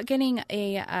 think about getting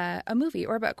a movie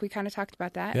or a book. We kind of talked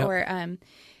about that. Yep. Or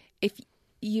if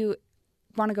you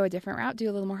want to go a different route, do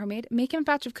a little more homemade, make him a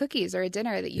batch of cookies or a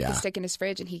dinner that you can stick in his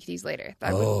fridge and he could use later.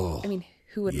 That would,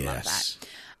 who wouldn't love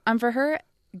that? For her,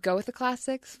 go with the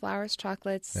classics, flowers,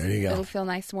 chocolates. There you go. It'll feel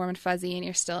nice, warm, and fuzzy, and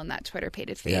you're still in that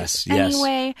Twitter-pated phase. Yes.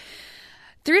 Anyway,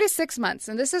 3 to 6 months,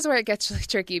 and this is where it gets really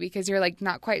tricky because you're like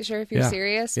not quite sure if you're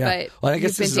serious, but I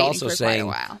guess this is also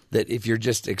saying that if you're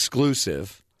just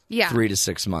exclusive, 3 to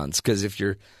 6 months, because if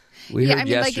you're We heard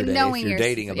yesterday if you're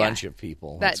dating a bunch of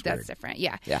people. That's different.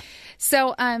 Yeah.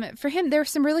 So for him, there were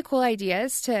some really cool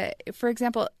ideas to, for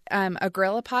example, a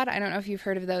GorillaPod. I don't know if you've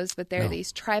heard of those, but they're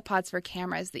these tripods for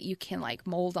cameras that you can like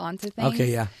mold onto things.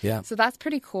 Okay, yeah. So that's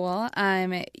pretty cool.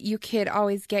 You could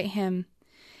always get him.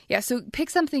 Yeah, so pick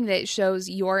something that shows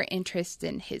your interest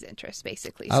in his interest,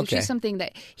 basically. So choose something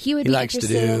that he would be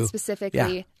interested in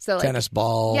specifically. Yeah. So like, tennis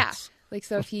balls. Yeah, like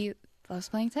so if he loves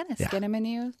playing tennis, get him a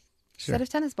new set of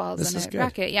tennis balls and a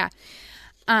racket. Yeah.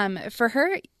 For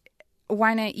her,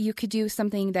 why not? You could do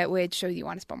something that would show you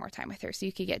want to spend more time with her. So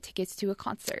you could get tickets to a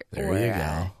concert. There you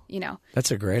go. You know,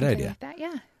 that's a great idea. Like that,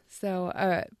 yeah. So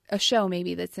a show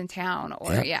maybe that's in town,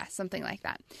 or something like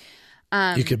that.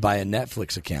 You could buy a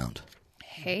Netflix account.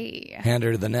 Hey, hand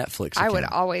her the Netflix account. I would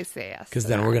always say yes. Because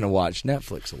then we're going to watch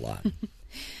Netflix a lot.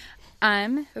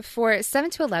 For 7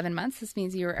 to 11 months, this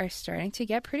means you are starting to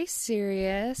get pretty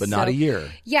serious. But not a year.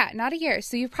 Yeah, not a year.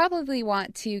 So you probably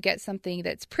want to get something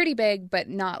that's pretty big, but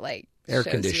not like air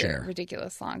conditioner,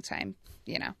 ridiculous long time,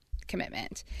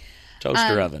 commitment.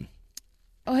 Toaster oven.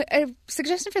 A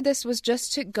suggestion for this was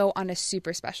just to go on a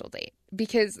super special date,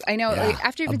 because I know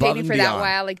after you've been dating for that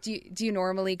while, like do you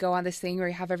normally go on this thing where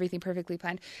you have everything perfectly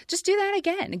planned? Just do that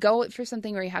again. Go for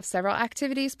something where you have several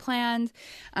activities planned.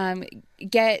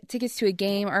 Get tickets to a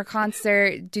game or a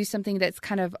concert. Do something that's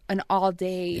kind of an all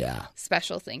day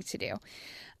special thing to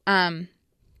do.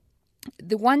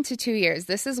 The 1 to 2 years,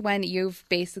 this is when you've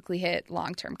basically hit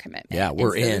long-term commitment. Yeah,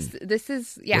 we're in. This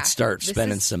is, Let's start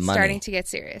spending some money. Starting to get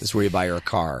serious. This is where you buy her a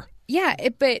car. Yeah,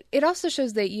 but it also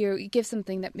shows that you give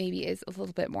something that maybe is a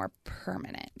little bit more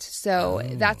permanent. So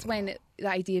that's when the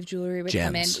idea of jewelry would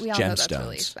come in. We all know that's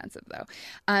really expensive,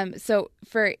 though. So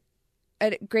for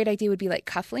a great idea would be like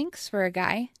cufflinks for a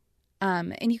guy.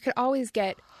 And you could always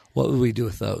get... What would we do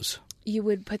with those? You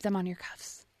would put them on your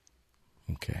cuffs.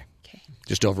 Okay.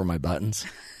 Just over my buttons.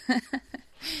 I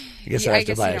guess I have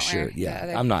to buy a shirt.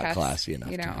 I'm not classy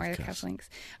enough. You don't wear the cufflinks.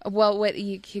 Well, what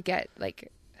you could get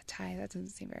like a tie. That doesn't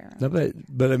seem very. No,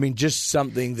 but I mean, just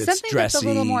something that's dressy, that's a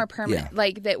little more permanent,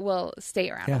 like that will stay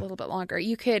around a little bit longer.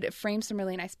 You could frame some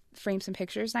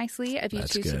pictures nicely of you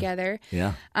two together.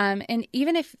 Yeah. And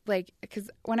even if because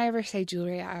whenever I say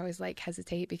jewelry, I always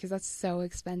hesitate because that's so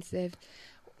expensive.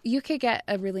 You could get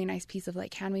a really nice piece of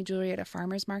handmade jewelry at a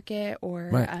farmer's market, or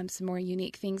some more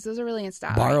unique things. Those are really in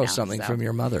style. Borrow something from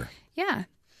your mother. Yeah.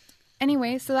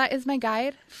 Anyway, so that is my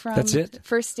guide from That's it?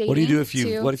 First dating. What do you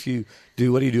do what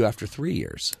do you do after 3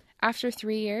 years? After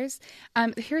 3 years,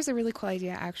 here's a really cool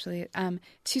idea actually.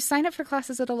 To sign up for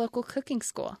classes at a local cooking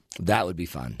school. That would be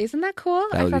fun. Isn't that cool?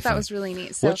 I thought that was really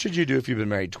neat. So, what should you do if you've been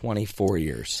married 24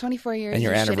 years? 24 years. And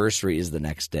your anniversary is the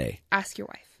next day. Ask your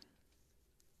wife.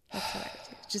 That's what I would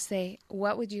do. Just say,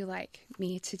 what would you like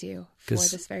me to do for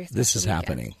this very special This is weekend?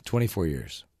 happening. 24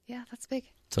 years. Yeah, that's big.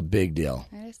 It's a big deal.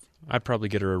 It is. I'd probably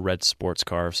get her a red sports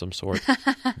car of some sort.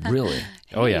 Really?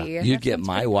 Oh, yeah. You'd get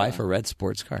my wife a red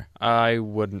sports car? I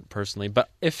wouldn't personally. But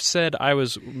if said I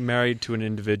was married to an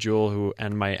individual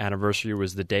and my anniversary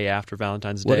was the day after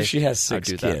Valentine's Day. What if she has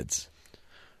 6 kids?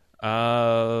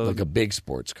 Like a big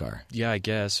sports car. Yeah, I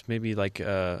guess. Maybe like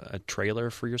a trailer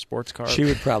for your sports car. She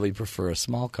would probably prefer a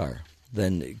small car.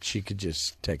 Then she could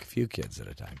just take a few kids at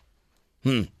a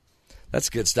time. That's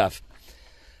good stuff.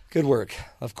 Good work,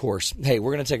 of course. Hey,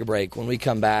 we're going to take a break. When we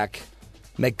come back,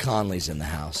 Meg Conley's in the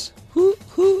house.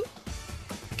 I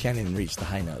can't even reach the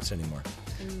high notes anymore.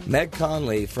 Meg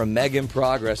Conley from Meg in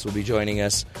Progress will be joining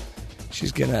us.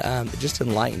 She's going to just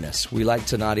enlighten us. We like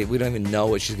to we don't even know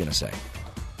what she's going to say.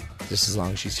 Just as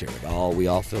long as she's here. We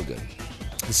all feel good.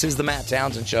 This is the Matt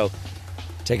Townsend Show.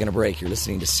 Taking a break. You're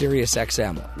listening to Sirius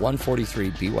XM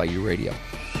 143 BYU Radio.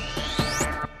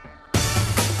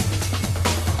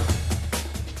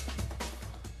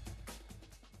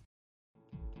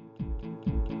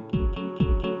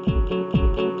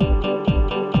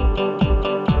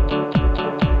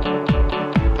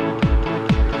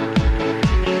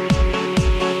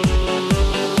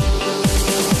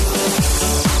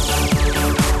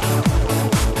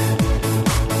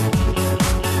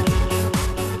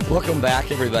 Welcome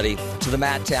back, everybody, to the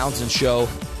Matt Townsend Show.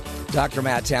 Dr.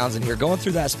 Matt Townsend here, going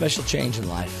through that special change in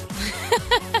life.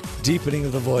 Deepening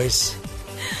of the voice.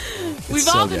 We've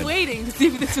all been waiting to see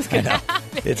if this was going to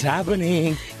happen. It's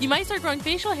happening. You might start growing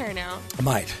facial hair now. I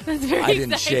might. That's very I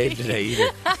didn't exciting. shave today either.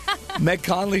 Meg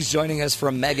Conley's joining us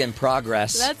from Meg in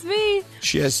Progress. That's me.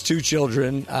 She has 2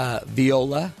 children,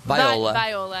 Viola,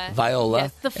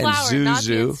 Yes, the flower, and not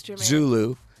the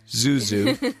instrument.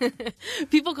 Zuzu.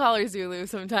 People call her Zulu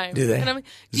sometimes. Do they? And I'm like,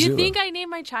 do you Zulu. think I named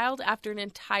my child after an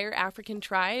entire African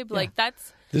tribe? Like,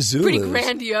 that's The Zulus. pretty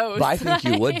grandiose. But I think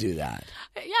you would do that.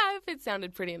 Yeah, if it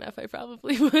sounded pretty enough, I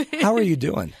probably would. How are you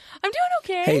doing? I'm doing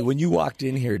okay. Hey, when you walked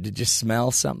in here, did you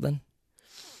smell something?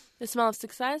 The smell of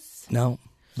success? No,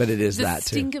 but it is The that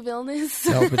too. stink of illness?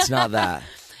 Nope, it's not that.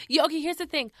 Yeah, okay, here's the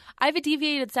thing. I have a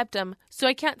deviated septum, so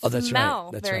I can't That's smell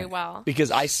right. That's very right. well. Because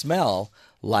I smell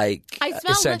like I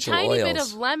smell essential a tiny oils. bit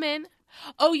of lemon.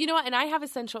 Oh, you know what? And I have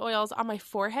essential oils on my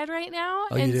forehead right now.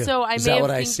 Oh, you and do? so I Is may that have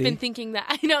what I see? been thinking that.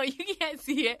 I know, you can't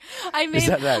see it. I may Is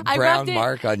that I brown rubbed it-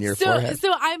 mark on your forehead?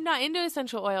 So I'm not into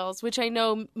essential oils, which I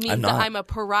know means I'm that not. I'm a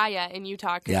pariah in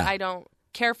Utah because Yeah. I don't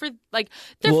care for, like,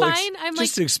 they're fine. I'm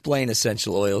just like, explain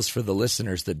essential oils for the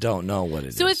listeners that don't know what it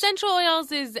is. so essential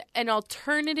oils is an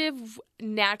alternative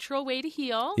natural way to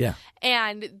heal. Yeah.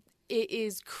 And it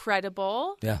is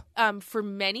credible Yeah. for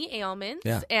many ailments.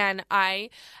 Yeah.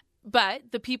 But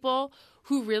the people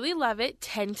who really love it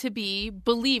tend to be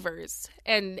believers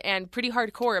and pretty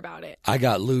hardcore about it. I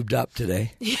got lubed up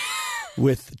today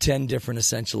with 10 different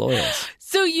essential oils.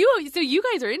 So you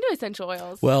guys are into essential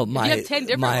oils. Well, you have 10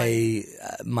 different ones.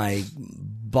 my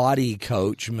body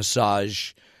coach,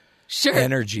 massage Sure.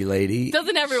 energy lady,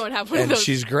 Doesn't everyone have one of and those?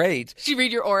 she's great. She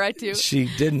read your aura too. She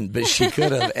didn't, but she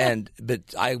could have. But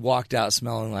I walked out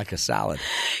smelling like a salad.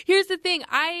 Here's the thing.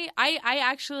 I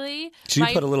actually. So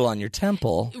you put a little on your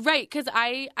temple. Right, because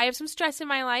I have some stress in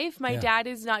my life. My Yeah. dad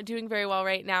is not doing very well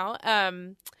right now.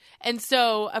 And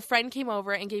so a friend came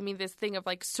over and gave me this thing of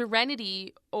like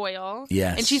Serenity oil.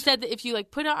 Yes. And she said that if you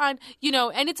like put it on,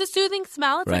 and it's a soothing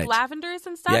smell. It's Right. like lavenders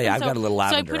and stuff. Yeah, and I've got a little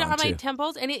lavender So I put it on, on my too.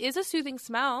 temples and it is a soothing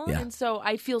smell. Yeah. And so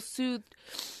I feel soothed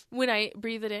when I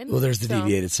breathe it in. Well, there's the So-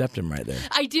 deviated septum right there.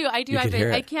 I do. You could hear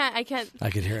it. I can't. I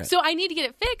could hear it. So I need to get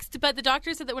it fixed, but the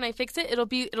doctor said that when I fix it, it'll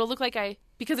look like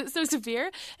because it's so severe,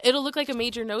 it'll look like a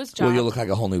major nose job. Well, you'll look like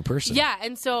a whole new person. Yeah,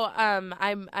 and so I'm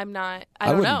not. I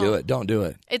don't wouldn't know. do it. Don't do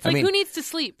it. It's I like mean, who needs to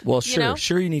sleep? Well, you know?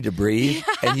 sure you need to breathe,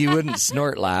 and you wouldn't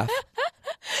snort laugh.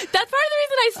 That's part of the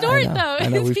reason I snort, though. I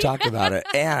know is we've because- talked about it,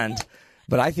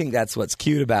 but I think that's what's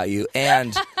cute about you.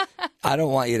 And I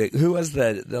don't want you to. Who was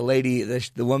the lady,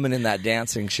 the woman in that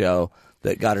dancing show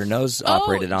that got her nose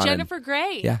operated on? Jennifer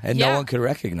Grey. Yeah, and no one could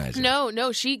recognize her.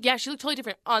 No, she looked totally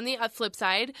different. On the flip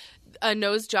side, a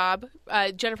nose job,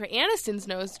 Jennifer Aniston's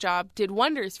nose job did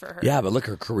wonders for her. Yeah, but look,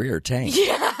 her career tanked.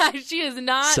 Yeah, she has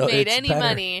not So made it's any better.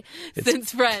 money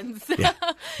since Friends. Yeah.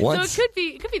 So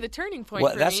it could be the turning point.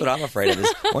 Well, for that's me. what I'm afraid of.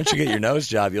 Is once you get your nose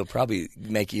job, you'll probably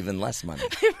make even less money.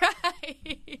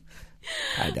 Right.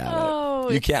 I doubt Oh,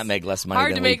 it. You it's can't make less money.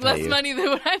 Hard than to we make pay less you. money than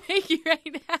what I'm making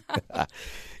right now.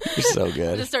 You're so I'll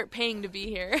good. just start paying to be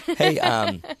here. Hey,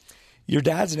 your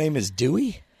dad's name is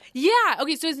Dewey? Yeah.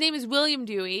 Okay, so his name is William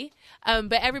Dewey,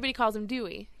 but everybody calls him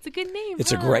Dewey. It's a good name.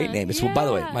 It's a great name. It's, by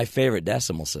the way, my favorite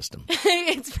decimal system.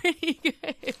 It's pretty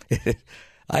good.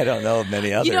 I don't know of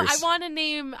many others. I've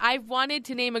wanted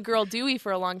to name a girl Dewey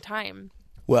for a long time.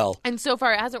 Well, and so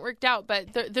far it hasn't worked out,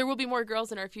 but there will be more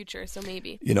girls in our future, so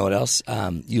maybe. You know what else?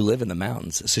 You live in the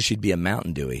mountains, so she'd be a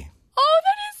Mountain Dewey. Oh,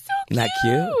 that is so cute. Isn't that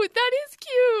cute? That is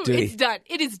cute. Dewey. It's done.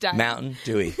 It is done. Mountain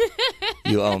Dewey.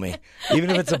 You owe me. Even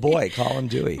if it's a boy, call him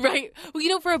Dewey. Right.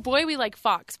 Well, for a boy we like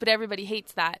Fox, but everybody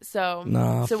hates that. So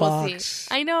Fox. We'll see.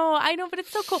 I know, but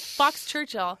it's so cool. Fox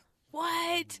Churchill.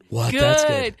 What? What? Good. That's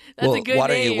good. That's a good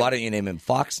name. Why don't you name him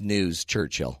Fox News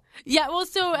Churchill? Yeah, well,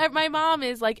 so my mom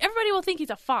is like, everybody will think he's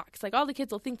a fox. Like, all the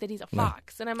kids will think that he's a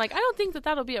fox. No. And I'm like, I don't think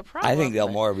that'll be a problem. I think they'll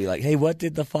more be like, hey, what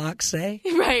did the fox say?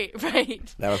 Right.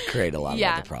 That'll create a lot of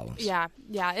other problems. Yeah,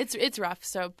 it's rough.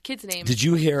 So, kids' names. Did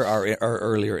you hear our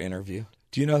earlier interview?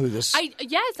 Do you know who this?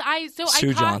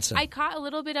 Sue Johnson. I caught a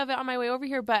little bit of it on my way over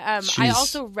here, but I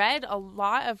also read a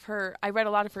lot of her. I read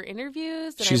a lot of her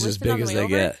interviews. And she's as big as they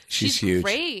get. She's huge,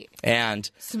 great, and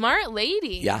smart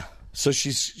lady. Yeah, so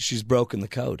she's broken the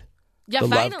code. Yeah, the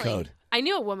finally. love code. I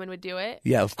knew a woman would do it.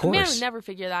 Yeah, of course. I would never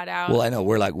figure that out. Well, I know.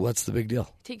 We're like, what's the big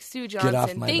deal? Take Sue Johnson. Get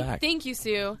off my back. Thank you,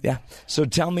 Sue. Yeah. So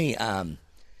tell me,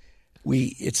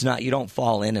 it's not, you don't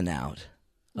fall in and out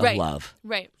of love.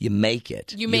 Right. You make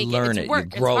it. You learn it. It's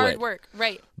work. You grow it's hard work.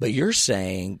 Right. But you're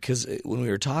saying, because when we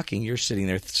were talking, you're sitting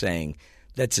there saying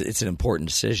it's an important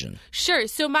decision. Sure.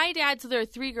 So my dad, so there are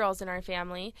 3 girls in our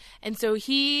family, and so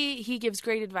he gives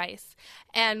great advice.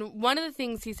 And one of the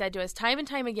things he said to us time and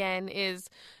time again is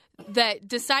that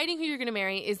deciding who you're going to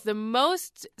marry is the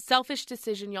most selfish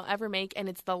decision you'll ever make, and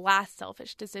it's the last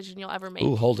selfish decision you'll ever make.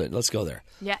 Ooh, hold it. Let's go there.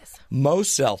 Yes.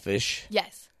 Most selfish.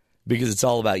 Yes. Because it's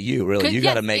all about you, really. You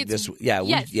got to make this. Yeah,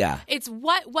 yes. It's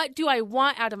what do I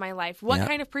want out of my life? What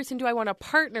kind of person do I want to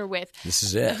partner with? This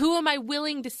is it. Who am I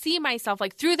willing to see myself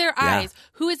like through their eyes?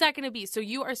 Who is that going to be? So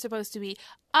you are supposed to be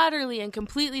utterly and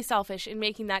completely selfish in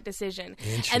making that decision.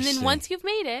 And then once you've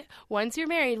made it, once you're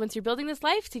married, once you're building this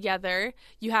life together,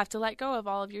 you have to let go of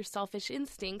all of your selfish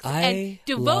instincts and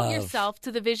devote yourself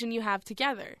to the vision you have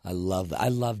together. I love that. I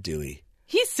love Dewey.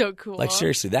 He's so cool. Like,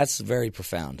 seriously, that's very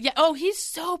profound. Yeah. Oh, he's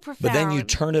so profound. But then you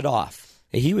turn it off.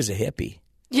 He was a hippie.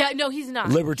 Yeah, no, he's not.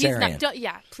 Libertarian. He's not.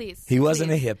 Yeah, please. He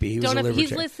wasn't a hippie. He was a libertarian.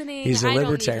 He's listening. He's a libertarian.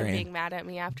 I don't need him being mad at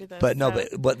me after this. But no,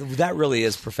 but that really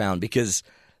is profound because,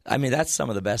 I mean, that's some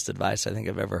of the best advice I think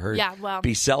I've ever heard. Yeah, well.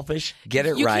 Be selfish. Get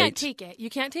it right. You can't take it. You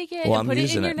can't take it well, and put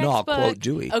it in your next book. No, I'll quote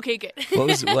Dewey. Okay, good.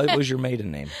 What was your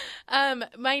maiden name?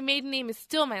 My maiden name is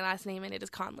still my last name, and it is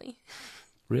Conley.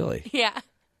 Really? Yeah.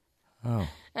 Oh.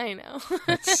 I know.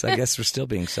 I guess we're still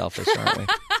being selfish, aren't we?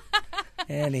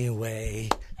 Anyway,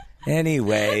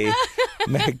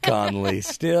 Meg Conley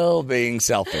still being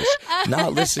selfish,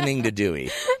 not listening to Dewey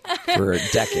for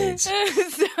decades.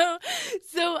 But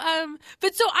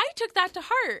I took that to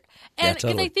heart, and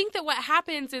totally. I think that what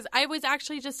happens is I was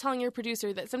actually just telling your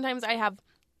producer that sometimes I have.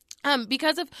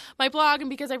 Because of my blog and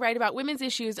because I write about women's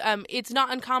issues, it's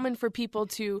not uncommon for people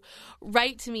to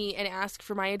write to me and ask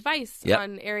for my advice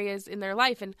on areas in their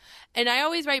life. And I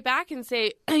always write back and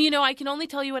say, I can only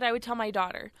tell you what I would tell my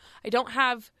daughter. I don't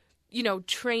have,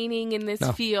 training in this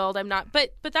field. I'm not,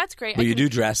 but that's great. But you do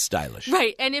dress stylish.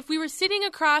 Right. And if we were sitting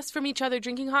across from each other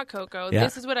drinking hot cocoa,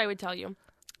 this is what I would tell you.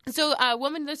 So a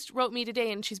woman just wrote me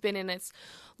today, and she's been in this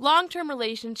long-term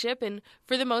relationship, and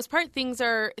for the most part, things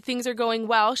are going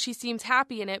well. She seems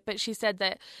happy in it, but she said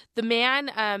that the man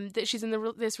that she's in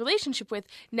this relationship with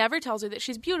never tells her that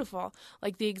she's beautiful.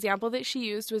 Like the example that she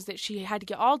used was that she had to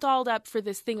get all dolled up for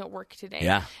this thing at work today.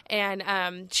 Yeah.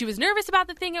 And she was nervous about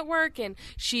the thing at work, and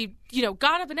she,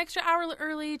 got up an extra hour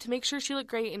early to make sure she looked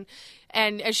great.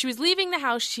 And as she was leaving the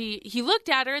house, he looked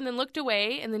at her and then looked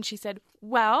away, and then she said,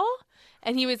 "Well?"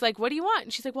 And he was like, "What do you want?"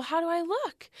 And she's like, "Well, how do I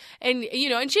look?" And,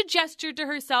 and she gestured to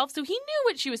herself. So he knew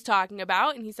what she was talking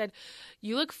about. And he said,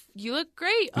 you look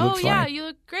great. You look fine. You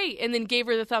look great. And then gave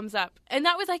her the thumbs up. And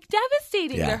that was like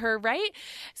devastating to her, right?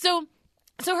 So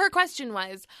her question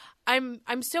was,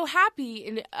 I'm so happy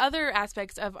in other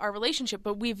aspects of our relationship,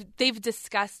 but they've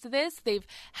discussed this. They've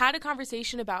had a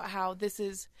conversation about how this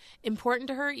is important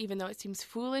to her, even though it seems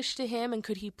foolish to him, and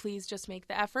could he please just make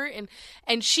the effort?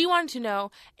 And she wanted to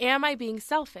know, am I being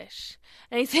selfish?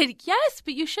 And I said, yes,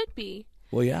 but you should be.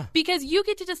 Well, yeah. Because you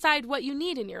get to decide what you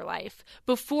need in your life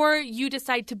before you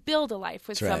decide to build a life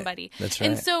with somebody. That's right.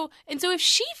 And so if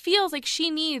she feels like she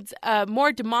needs a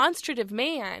more demonstrative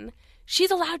man,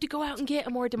 she's allowed to go out and get a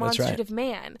more demonstrative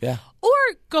man. Yeah. Or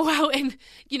go out and,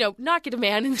 not get a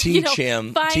man and teach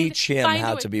him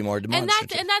how to be more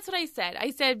demonstrative. And that's what I said.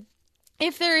 I said,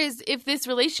 if this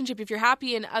relationship, if you're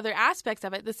happy in other aspects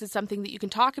of it, this is something that you can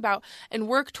talk about and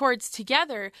work towards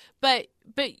together. But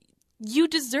you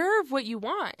deserve what you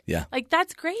want. Yeah. Like,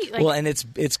 that's great. Like, well, and it's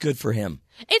good for him.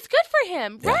 It's good for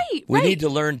him. Yeah. Right. We need to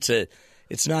learn to,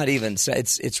 it's not even,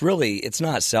 it's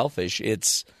not selfish.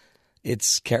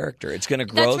 It's character. It's going to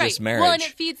grow this marriage. Well, and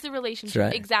it feeds the relationship.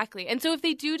 Right. Exactly. And so if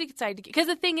they do decide to, because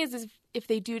the thing is if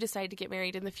they do decide to get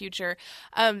married in the future,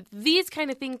 these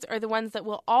kind of things are the ones that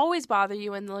will always bother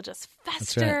you, and they'll just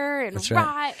fester and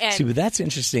rot. And see, but that's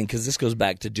interesting because this goes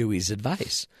back to Dewey's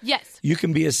advice. Yes. You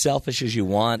can be as selfish as you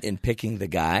want in picking the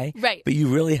guy. Right. But you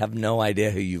really have no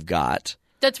idea who you've got.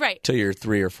 That's right. Till you're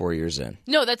 3 or 4 years in.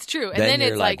 No, that's true. And then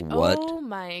it's like, what? Oh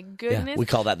my goodness. Yeah, we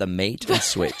call that the mate and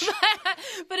switch.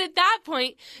 But at that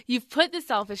point, you've put the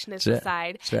selfishness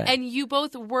aside, and you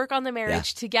both work on the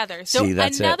marriage together. So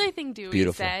another thing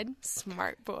Dewey said,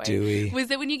 smart boy, was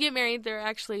that when you get married, there are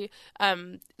actually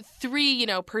 3,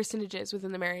 personages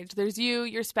within the marriage. There's you,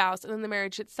 your spouse, and then the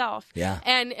marriage itself. Yeah.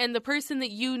 And the person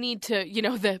that you need to,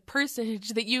 the personage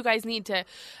that you guys need to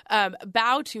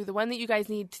bow to, the one that you guys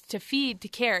need to feed, to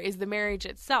care, is the marriage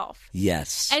itself.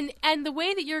 Yes. And the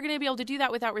way that you're going to be able to do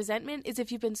that without resentment is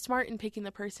if you've been smart in picking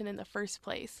the person in the first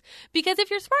place. Because if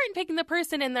you're smart in picking the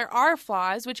person and there are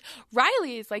flaws, which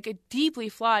Riley is like a deeply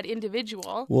flawed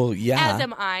individual. Well, yeah. As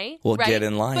am I. Well, right? get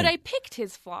in line. But I picked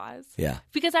his flaws. Yeah.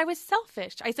 Because I was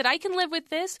selfish. I said, I can live with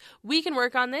this. We can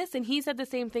work on this. And he said the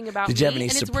same thing about me. Did you have any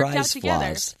and surprise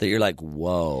flaws that you're like,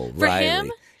 whoa, For Riley?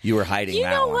 him, you were hiding that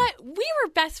one. You know what? We were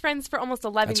best friends for almost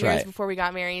 11 years before we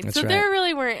got married. That's so right. there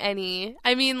really weren't any.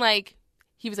 I mean, like,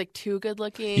 he was like too good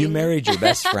looking. You married your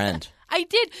best friend. I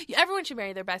did. Everyone should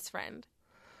marry their best friend.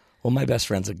 Well, my best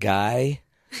friend's a guy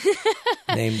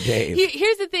named Dave.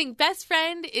 Here's the thing. Best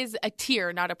friend is a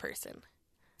tier, not a person.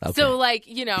 Okay. So, like,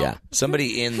 Yeah.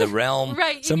 Somebody in the realm.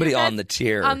 Right. Somebody on the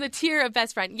tier. On the tier of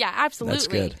best friend. Yeah, absolutely. That's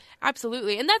good.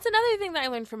 Absolutely. And that's another thing that I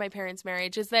learned from my parents'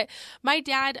 marriage is that my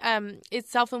dad is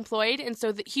self-employed, and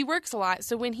so he works a lot.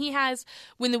 So when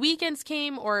the weekends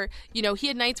came, or, he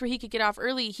had nights where he could get off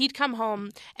early, he'd come home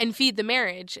and feed the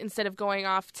marriage instead of going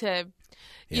off to,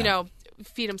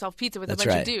 feed himself pizza with a bunch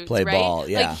of dudes, Play right? ball,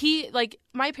 yeah.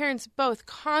 My parents both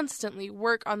constantly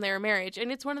work on their marriage,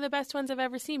 and it's one of the best ones I've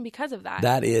ever seen because of that.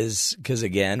 That is because,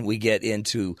 again, we get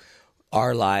into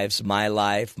our lives, my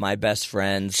life, my best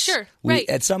friends. Sure, right.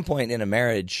 At some point in a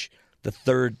marriage, the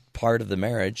third part of the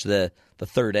marriage, the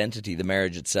third entity, the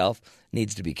marriage itself,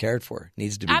 needs to be cared for,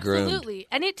 needs to be groomed. Absolutely.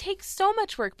 And it takes so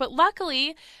much work, but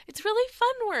luckily, it's really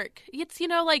fun work. It's,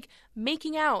 like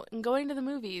making out and going to the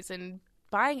movies and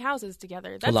buying houses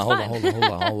together. That's fun.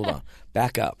 Hold on.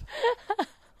 Back up.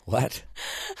 What?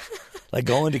 Like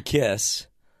going to kiss.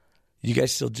 You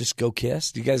guys still just go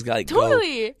kiss? Do you guys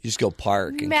totally. You just go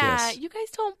park and Matt, kiss? you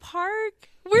guys don't park?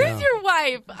 Where's your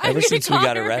wife? Ever since we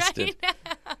got arrested. Right,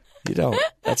 you don't.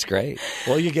 That's great.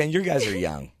 Well, again, you guys are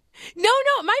young. No.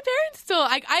 My parents still.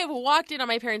 I have walked in on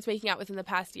my parents making out within the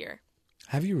past year.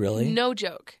 Have you really? No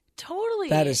joke. Totally.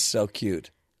 That is so cute.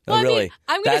 Well, really.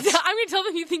 I'm going to tell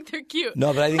them you think they're cute.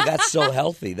 No, but I think that's so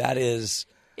healthy. That is.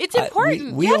 It's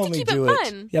important. We you have only to keep do it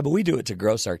fun. Yeah, but we do it to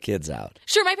gross our kids out.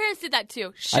 Sure, my parents did that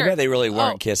too. Sure. I bet they really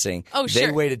weren't kissing. Oh, sure.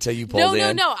 They waited till you pulled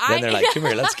in. No. Then they're like, come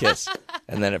here, let's kiss.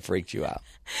 And then it freaked you out.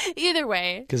 Either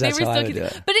way. Because that's how I would do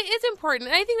it. But it is important.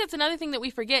 And I think that's another thing that we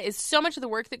forget is so much of the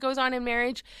work that goes on in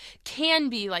marriage can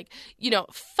be like,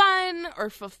 fun or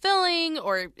fulfilling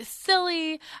or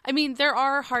silly. I mean, there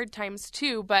are hard times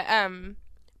too, but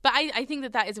I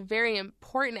think that is a very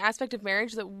important aspect of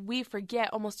marriage that we forget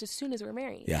almost as soon as we're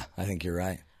married. Yeah, I think you're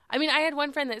right. I mean, I had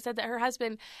one friend that said that her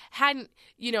husband hadn't,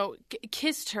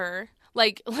 kissed her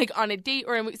like on a date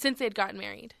or since they had gotten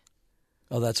married.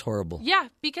 Oh, that's horrible. Yeah,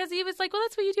 because he was like, well,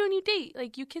 that's what you do when you date.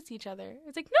 Like, you kiss each other.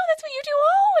 It's like, no, that's what you do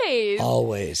always.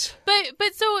 Always.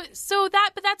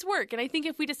 But that's work. And I think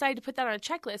if we decide to put that on a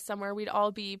checklist somewhere, we'd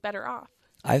all be better off.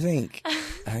 I think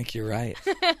you're right.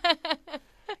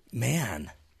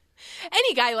 Man.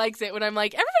 Any guy likes it when I'm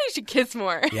like, everybody should kiss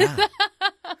more. Yeah.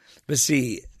 But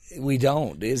see, we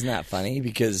don't. Isn't that funny?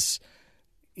 Because,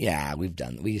 yeah, we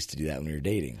used to do that when we were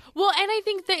dating. Well, and I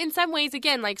think that in some ways,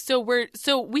 again, like, so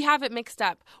we have it mixed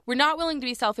up. We're not willing to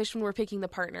be selfish when we're picking the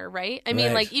partner, right? I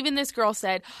mean, like, even this girl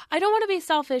said, I don't want to be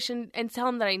selfish and tell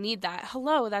him that I need that.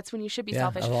 Hello, that's when you should be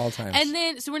selfish. At all times. And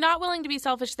then, so we're not willing to be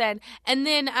selfish then. And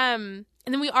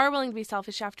then we are willing to be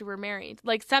selfish after we're married.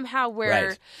 Like somehow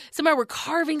we're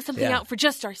carving something out for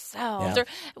just ourselves. Yeah.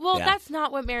 That's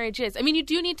not what marriage is. I mean, you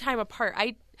do need time apart.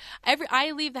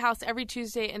 I leave the house every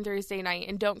Tuesday and Thursday night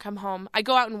and don't come home. I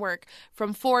go out and work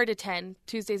from 4 to 10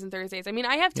 Tuesdays and Thursdays. I mean,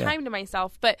 I have time to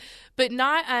myself, but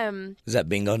not Is that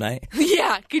bingo night?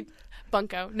 Yeah.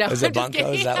 Bunko. No, is it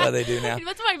Bunko? Is that what they do now?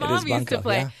 That's what my mom used to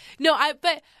play. Yeah.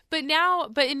 No,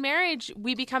 but in marriage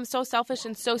we become so selfish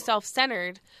and so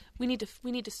self-centered. We need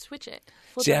to switch it.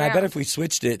 See, and I bet if we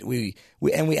switched it, we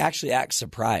actually act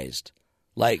surprised.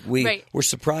 Like we're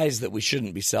surprised that we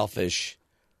shouldn't be selfish.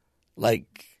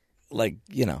 Like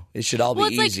it should all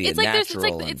be easy and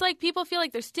natural. It's like people feel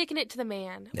like they're sticking it to the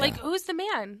man. Yeah. Like, who's the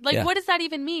man? Like, what does that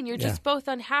even mean? You're just both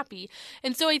unhappy.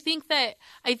 And so I think that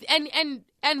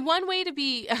and one way to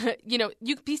be,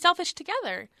 you be selfish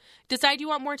together. Decide you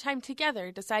want more time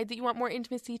together. Decide that you want more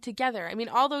intimacy together. I mean,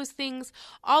 all those things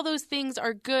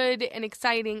are good and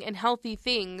exciting and healthy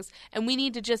things. And we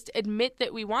need to just admit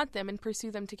that we want them and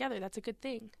pursue them together. That's a good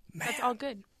thing. Man. That's all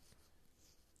good.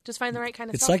 Just find the right kind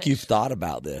of It's selfish. like you've thought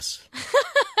about this.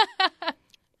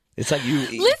 It's like you...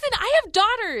 Listen, I have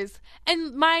daughters.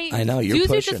 And my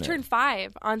Zuzu just turned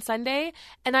 5 on Sunday.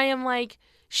 And I am like,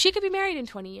 she could be married in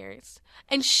 20 years.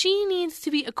 And she needs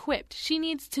to be equipped. She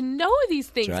needs to know these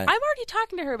things. Right. I'm already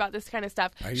talking to her about this kind of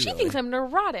stuff. She thinks I'm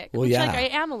neurotic, which I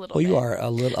am a little bit. Well, you are a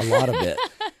lot of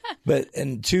it.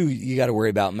 And 2, you got to worry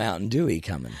about Mountain Dewy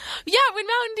coming. Yeah, when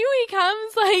Mountain Dewy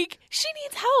comes, like, she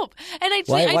needs help. And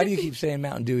why do you keep saying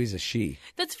Mountain Dewey's a she?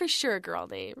 That's for sure a girl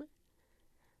name.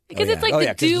 Because it's like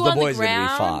the dew on the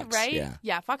ground, Fox, right?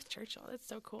 Yeah, Fox Churchill. That's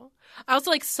so cool. I also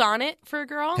like Sonnet for a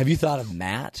girl. Have you thought of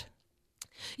Matt?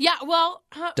 Yeah, well,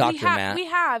 Dr. Matt. We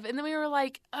have. And then we were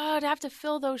like, to have to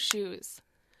fill those shoes.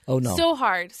 Oh, no. So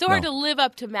hard. So hard to live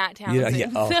up to Matt Townsend.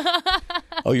 Yeah.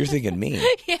 Oh, you're thinking me.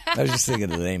 Yeah. I was just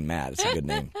thinking of the name Matt. It's a good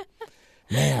name.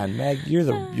 Man, Meg, you're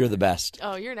the best.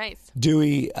 Oh, you're nice.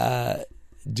 Dewey,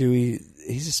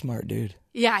 he's a smart dude.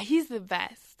 Yeah, he's the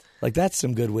best. Like, that's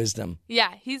some good wisdom.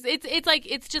 Yeah,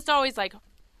 it's just always like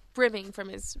brimming from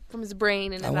his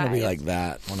brain and his eyes. I want to be like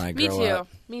that when I grow up.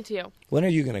 Me too. When are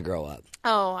you going to grow up?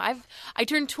 Oh, I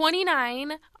turned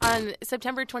 29 on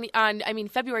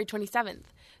February 27th.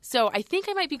 So I think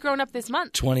I might be grown up this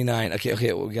month. 29.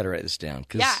 Okay, we got to write this down.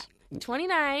 Yeah,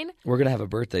 29. We're going to have a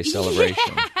birthday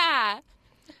celebration.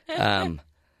 Yeah.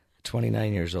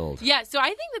 29 years old. Yeah, so I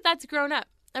think that's grown up.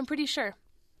 I'm pretty sure.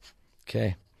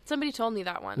 Okay. Somebody told me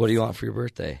that once. What do you want for your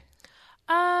birthday?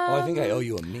 I think I owe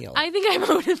you a meal. I think I'm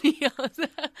owed a meal.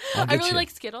 I really like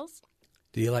Skittles.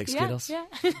 Do you like Skittles? Yeah.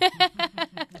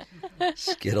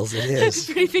 Skittles it is.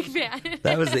 I'm a pretty big fan.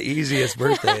 That was the easiest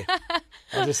birthday.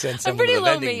 I'll just send someone to the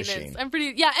vending machine. I'm pretty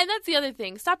low maintenance. And that's the other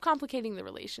thing. Stop complicating the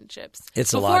relationships.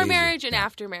 It's a lot before easier. Marriage and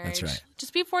after marriage. That's right.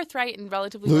 Just be forthright and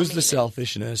relatively lose low the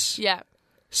selfishness. Yeah.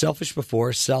 Selfish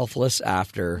before, selfless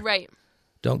after. Right.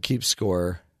 Don't keep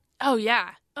score. Oh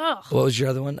yeah. Ugh. What was your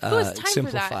other one? Who has time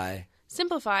simplify. For that?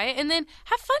 Simplify, and then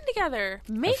have fun together.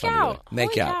 Make out.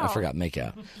 Make out. I forgot make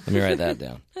out. Let me write that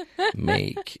down.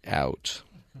 Make out.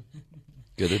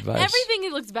 Good advice.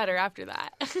 Everything looks better after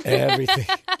that.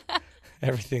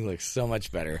 Everything looks so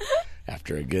much better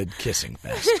after a good kissing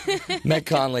fest. Meg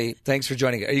Conley, thanks for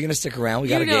joining. Are you going to stick around? We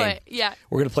got a game. It. Yeah.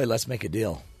 We're going to play Let's Make a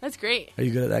Deal. That's great. Are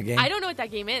you good at that game? I don't know what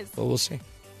that game is. Well, we'll see.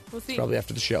 We'll see. It's probably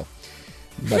after the show.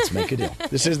 Let's make a deal.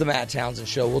 This is the Matt Townsend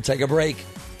Show. We'll take a break.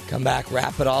 Come back,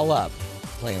 wrap it all up.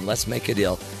 Playing Let's Make a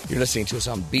Deal. You're listening to us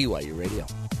on BYU Radio.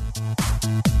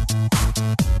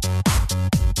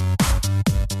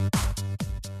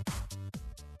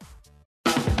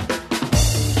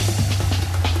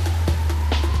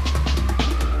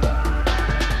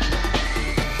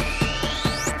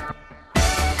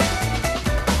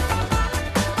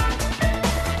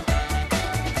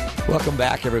 Welcome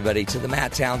back, everybody, to the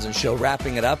Matt Townsend Show.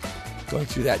 Wrapping it up, going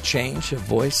through that change of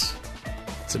voice.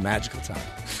 It's a magical time.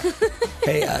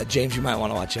 Hey, James, you might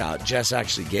want to watch out. Jess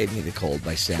actually gave me the cold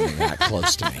by standing that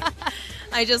close to me.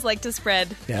 I just like to spread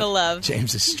the love.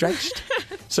 James is stretched.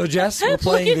 So, Jess, we're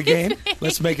playing the game.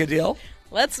 Let's make a deal.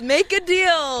 Let's make a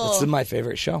deal. This is my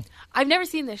favorite show. I've never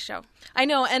seen this show. I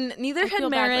know, and neither had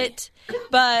Merritt.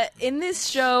 But in this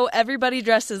show, everybody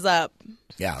dresses up.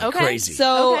 Yeah, crazy.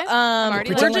 So,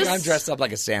 pretend like I'm dressed up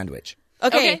like a sandwich.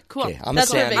 Okay, cool. Okay, I'm a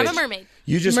sandwich. I'm a mermaid.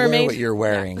 You just wear what you're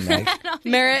wearing, Meg.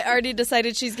 Merritt already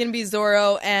decided she's going to be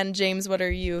Zorro. And James, what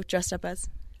are you dressed up as?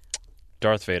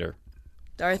 Darth Vader.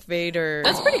 Darth Vader.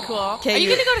 That's pretty cool. Are you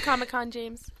going to go to Comic-Con,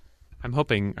 James? I'm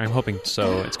hoping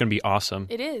so. It's going to be awesome.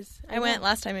 It is. I went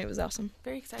last time. It was awesome.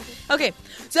 Very excited. Okay,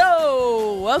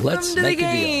 so welcome to the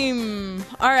game.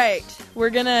 All right,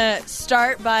 we're going to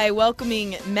start by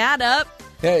welcoming Matt up.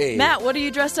 Hey. Matt, what are you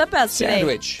dressed up as today?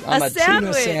 Sandwich. I'm a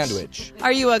tuna sandwich.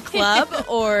 Are you a club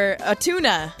or a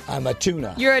tuna? I'm a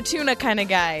tuna. You're a tuna kind of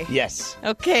guy. Yes.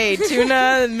 Okay,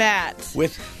 tuna Matt.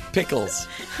 With pickles.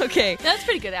 Okay. That's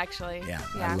pretty good, actually. Yeah.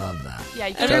 I love that. Yeah,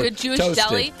 you can do a Jewish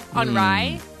deli on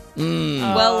rye.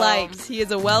 Well-liked. He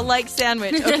is a well-liked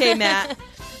sandwich. Okay, Matt.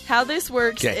 How this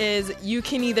works is you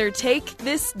can either take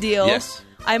this deal. Yes.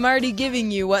 I'm already giving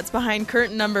you what's behind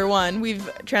curtain number 1. We've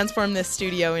transformed this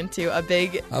studio into a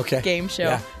big game show.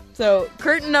 Yeah. So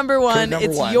curtain number 1,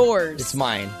 it's yours. It's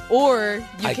mine. Or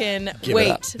you can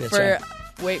wait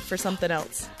for something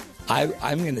else.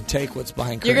 I'm going to take what's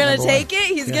behind curtain You're number 1. You're going to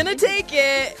take it? He's going to take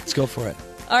it. Let's go for it.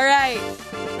 All right.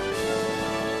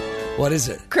 What is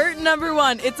it? Curtain number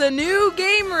 1. It's a new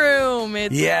game room.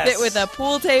 It's fit with a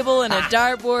pool table and a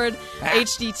dartboard,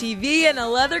 HD TV, and a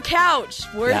leather couch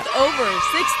worth over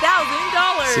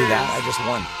 $6,000. See that? I just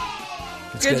won.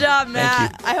 That's good job,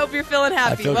 Matt. I hope you're feeling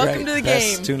happy. Welcome to the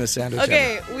game. Best tuna sandwich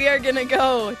Okay, we are going to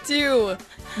go to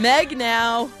Meg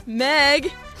now.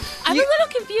 Meg. I'm a little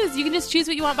confused. You can just choose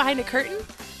what you want behind a curtain?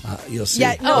 You'll see.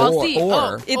 Yeah, I'll see.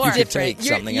 Or it's different.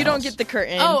 You don't get the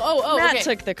curtain. Matt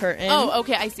took the curtain. Oh,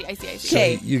 okay. I see. Okay.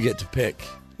 So you get to pick.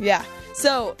 Yeah.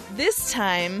 So this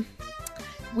time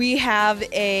we have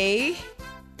a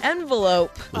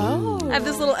envelope. Oh. I have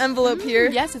this little envelope here.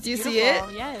 Yes, it's beautiful. Do you see it?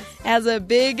 Yes. It has a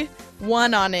big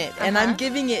 1 on it, and I'm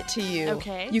giving it to you.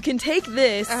 Okay. You can take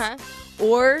this,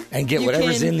 or and get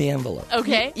whatever's in the envelope.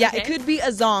 Okay. Yeah, it could be a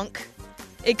zonk.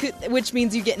 It could, which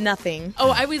means you get nothing.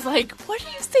 Oh, I was like, what are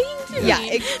you saying to me? Yeah,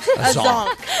 a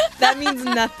zonk. That means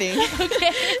nothing. Okay.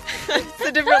 It's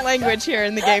a different language here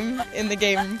in the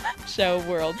game show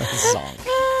world.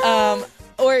 Zonk.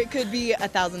 Or it could be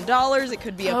 $1,000. It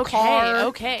could be a car.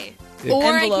 Okay. Or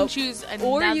envelope, I can choose another.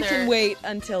 Or you can wait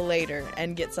until later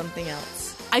and get something else.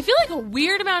 I feel like a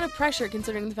weird amount of pressure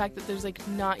considering the fact that there's like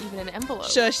not even an envelope.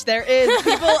 Shush, there is.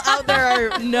 People out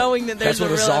there are knowing that there's a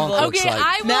real envelope. Okay, like.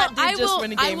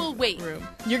 I will wait. Room.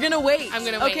 You're going to wait. I'm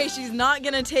going to wait. Okay, she's not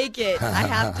going to take it. I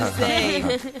have to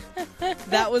say.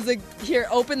 That was here,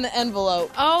 open the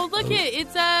envelope. Oh, look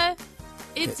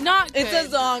it's not good. It's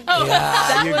a zonk. Oh. Yeah,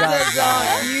 that you was got a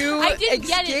zonk. You I didn't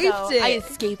get it, though. I it.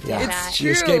 escaped it, Yeah. Matt. True.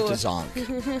 You escaped a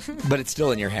zonk. But it's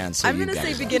still in your hands, so I'm going to to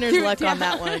say beginner's luck on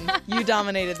that one. You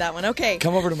dominated that one. Okay.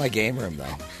 Come over to my game room,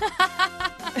 though.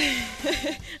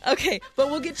 Okay, but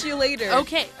we'll get you later.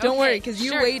 Okay. Don't worry, because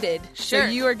you waited. Sure. So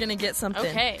you are going to get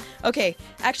something. Okay.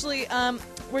 Actually,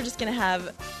 we're just going to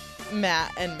have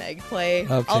Matt and Meg play.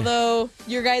 Okay. Although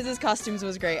your guys' costumes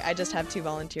was great. I just have 2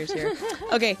 volunteers here.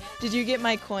 Okay, did you get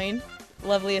my coin?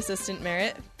 Lovely assistant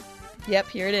Merritt. Yep,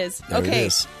 here it is. There okay. it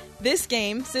is. This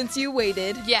game, since you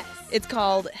waited, Yes. it's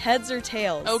called Heads or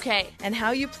Tails. Okay. And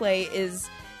how you play is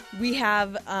you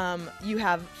have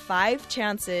 5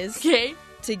 chances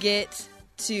to get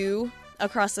to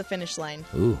across the finish line.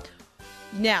 Ooh.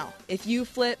 Now, if you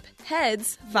flip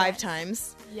heads 5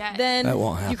 times, then that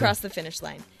won't happen. You cross the finish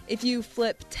line. If you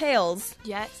flip tails,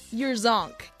 your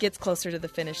zonk gets closer to the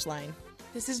finish line.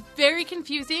 This is very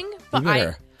confusing, but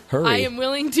hurry. I am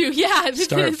willing to,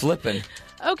 start flipping.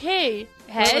 Okay.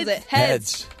 Heads. What was it?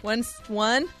 Heads.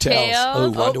 One. Tails.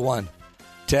 Tails. 1 to 1.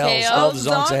 Tails. Oh, the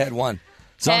zonk's ahead 1.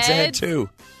 Zonk's ahead 2.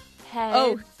 Heads.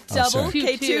 Oh, double. sorry.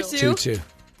 Okay, 2. 2.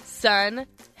 Sun.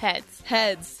 Heads.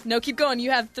 Heads. No, keep going.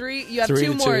 You have 3. You have 3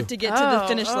 2 to more 2. to get to the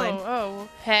finish line. Oh.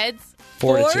 Heads.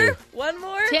 4 to 2. 1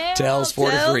 more. Tails. 4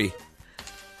 to 3.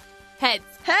 Heads.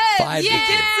 Heads. 5 You to 2.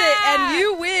 gets it, and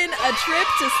you win a trip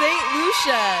to St.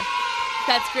 Lucia.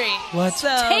 That's great. What? So,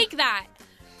 take that.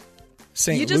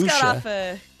 St. You just Lucia. got off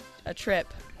a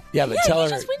trip. Yeah, but tell her.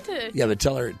 Just went to... Yeah, but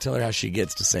tell her how she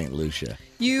gets to St. Lucia.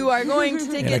 You are going to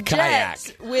take In a jet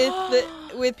kayak.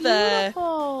 with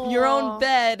your own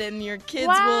bed, and your kids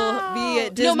will be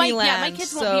at Disneyland. No, my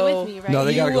kids won't be with me, right? No,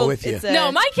 they gotta go with you.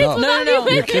 No, my kids will not be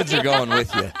with Your me. kids are going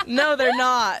with you. No, they're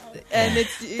not. And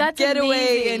it's That's getaway,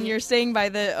 amazing. and you're staying by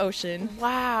the ocean.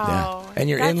 Wow. Yeah. And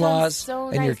your That in-laws sounds so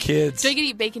and nice. your kids. Do I get to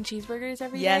eat bacon cheeseburgers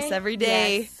every day? Yes, every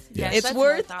day. Yes. It's That's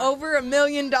worth what I thought. over $1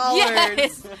 million.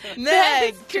 Yes.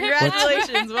 Meg,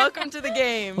 congratulations. Welcome to the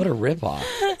game. What a ripoff.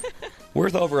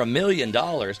 Worth over $1 million.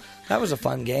 That was a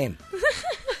fun game.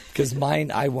 Because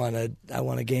mine, I want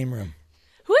a game room.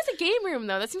 Who has a game room,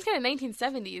 though? That seems kind of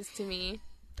 1970s to me.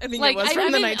 I think it was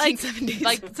from the 1970s.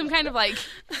 Like some kind of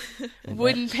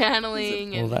wooden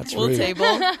paneling and Well, that's pool rude. table.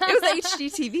 It was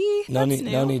HGTV. No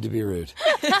need to be rude.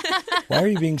 Why are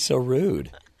you being so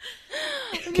rude?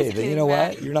 Okay, then you know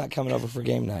what? You're not coming over for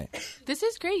game night. This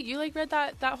is great. You read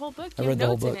that whole book. You I read have the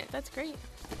whole notes in book. it. That's great.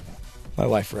 My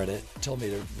wife read it. Told me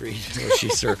to read what she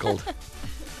circled.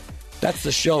 That's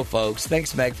the show, folks.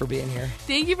 Thanks, Meg, for being here.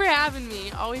 Thank you for having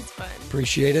me. Always fun.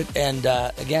 Appreciate it. And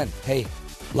again, hey,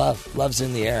 love's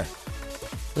in the air.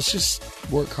 Let's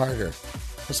just work harder.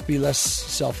 Let's be less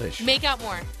selfish. Make out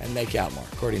more. And make out more,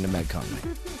 according to Meg Conway.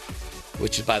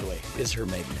 Which, by the way, is her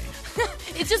maiden name.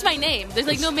 It's just my name.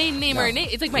 There's no maiden name or a name.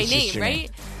 It's like my it's just name, your right? name.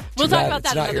 We'll talk about that.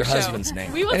 It's not another your show. husband's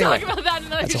name. We will talk about that in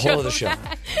another that's show. That's a whole other show.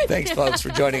 Thanks, folks, for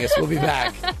joining us. We'll be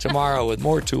back tomorrow with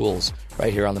more tools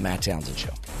right here on the Matt Townsend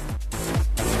Show.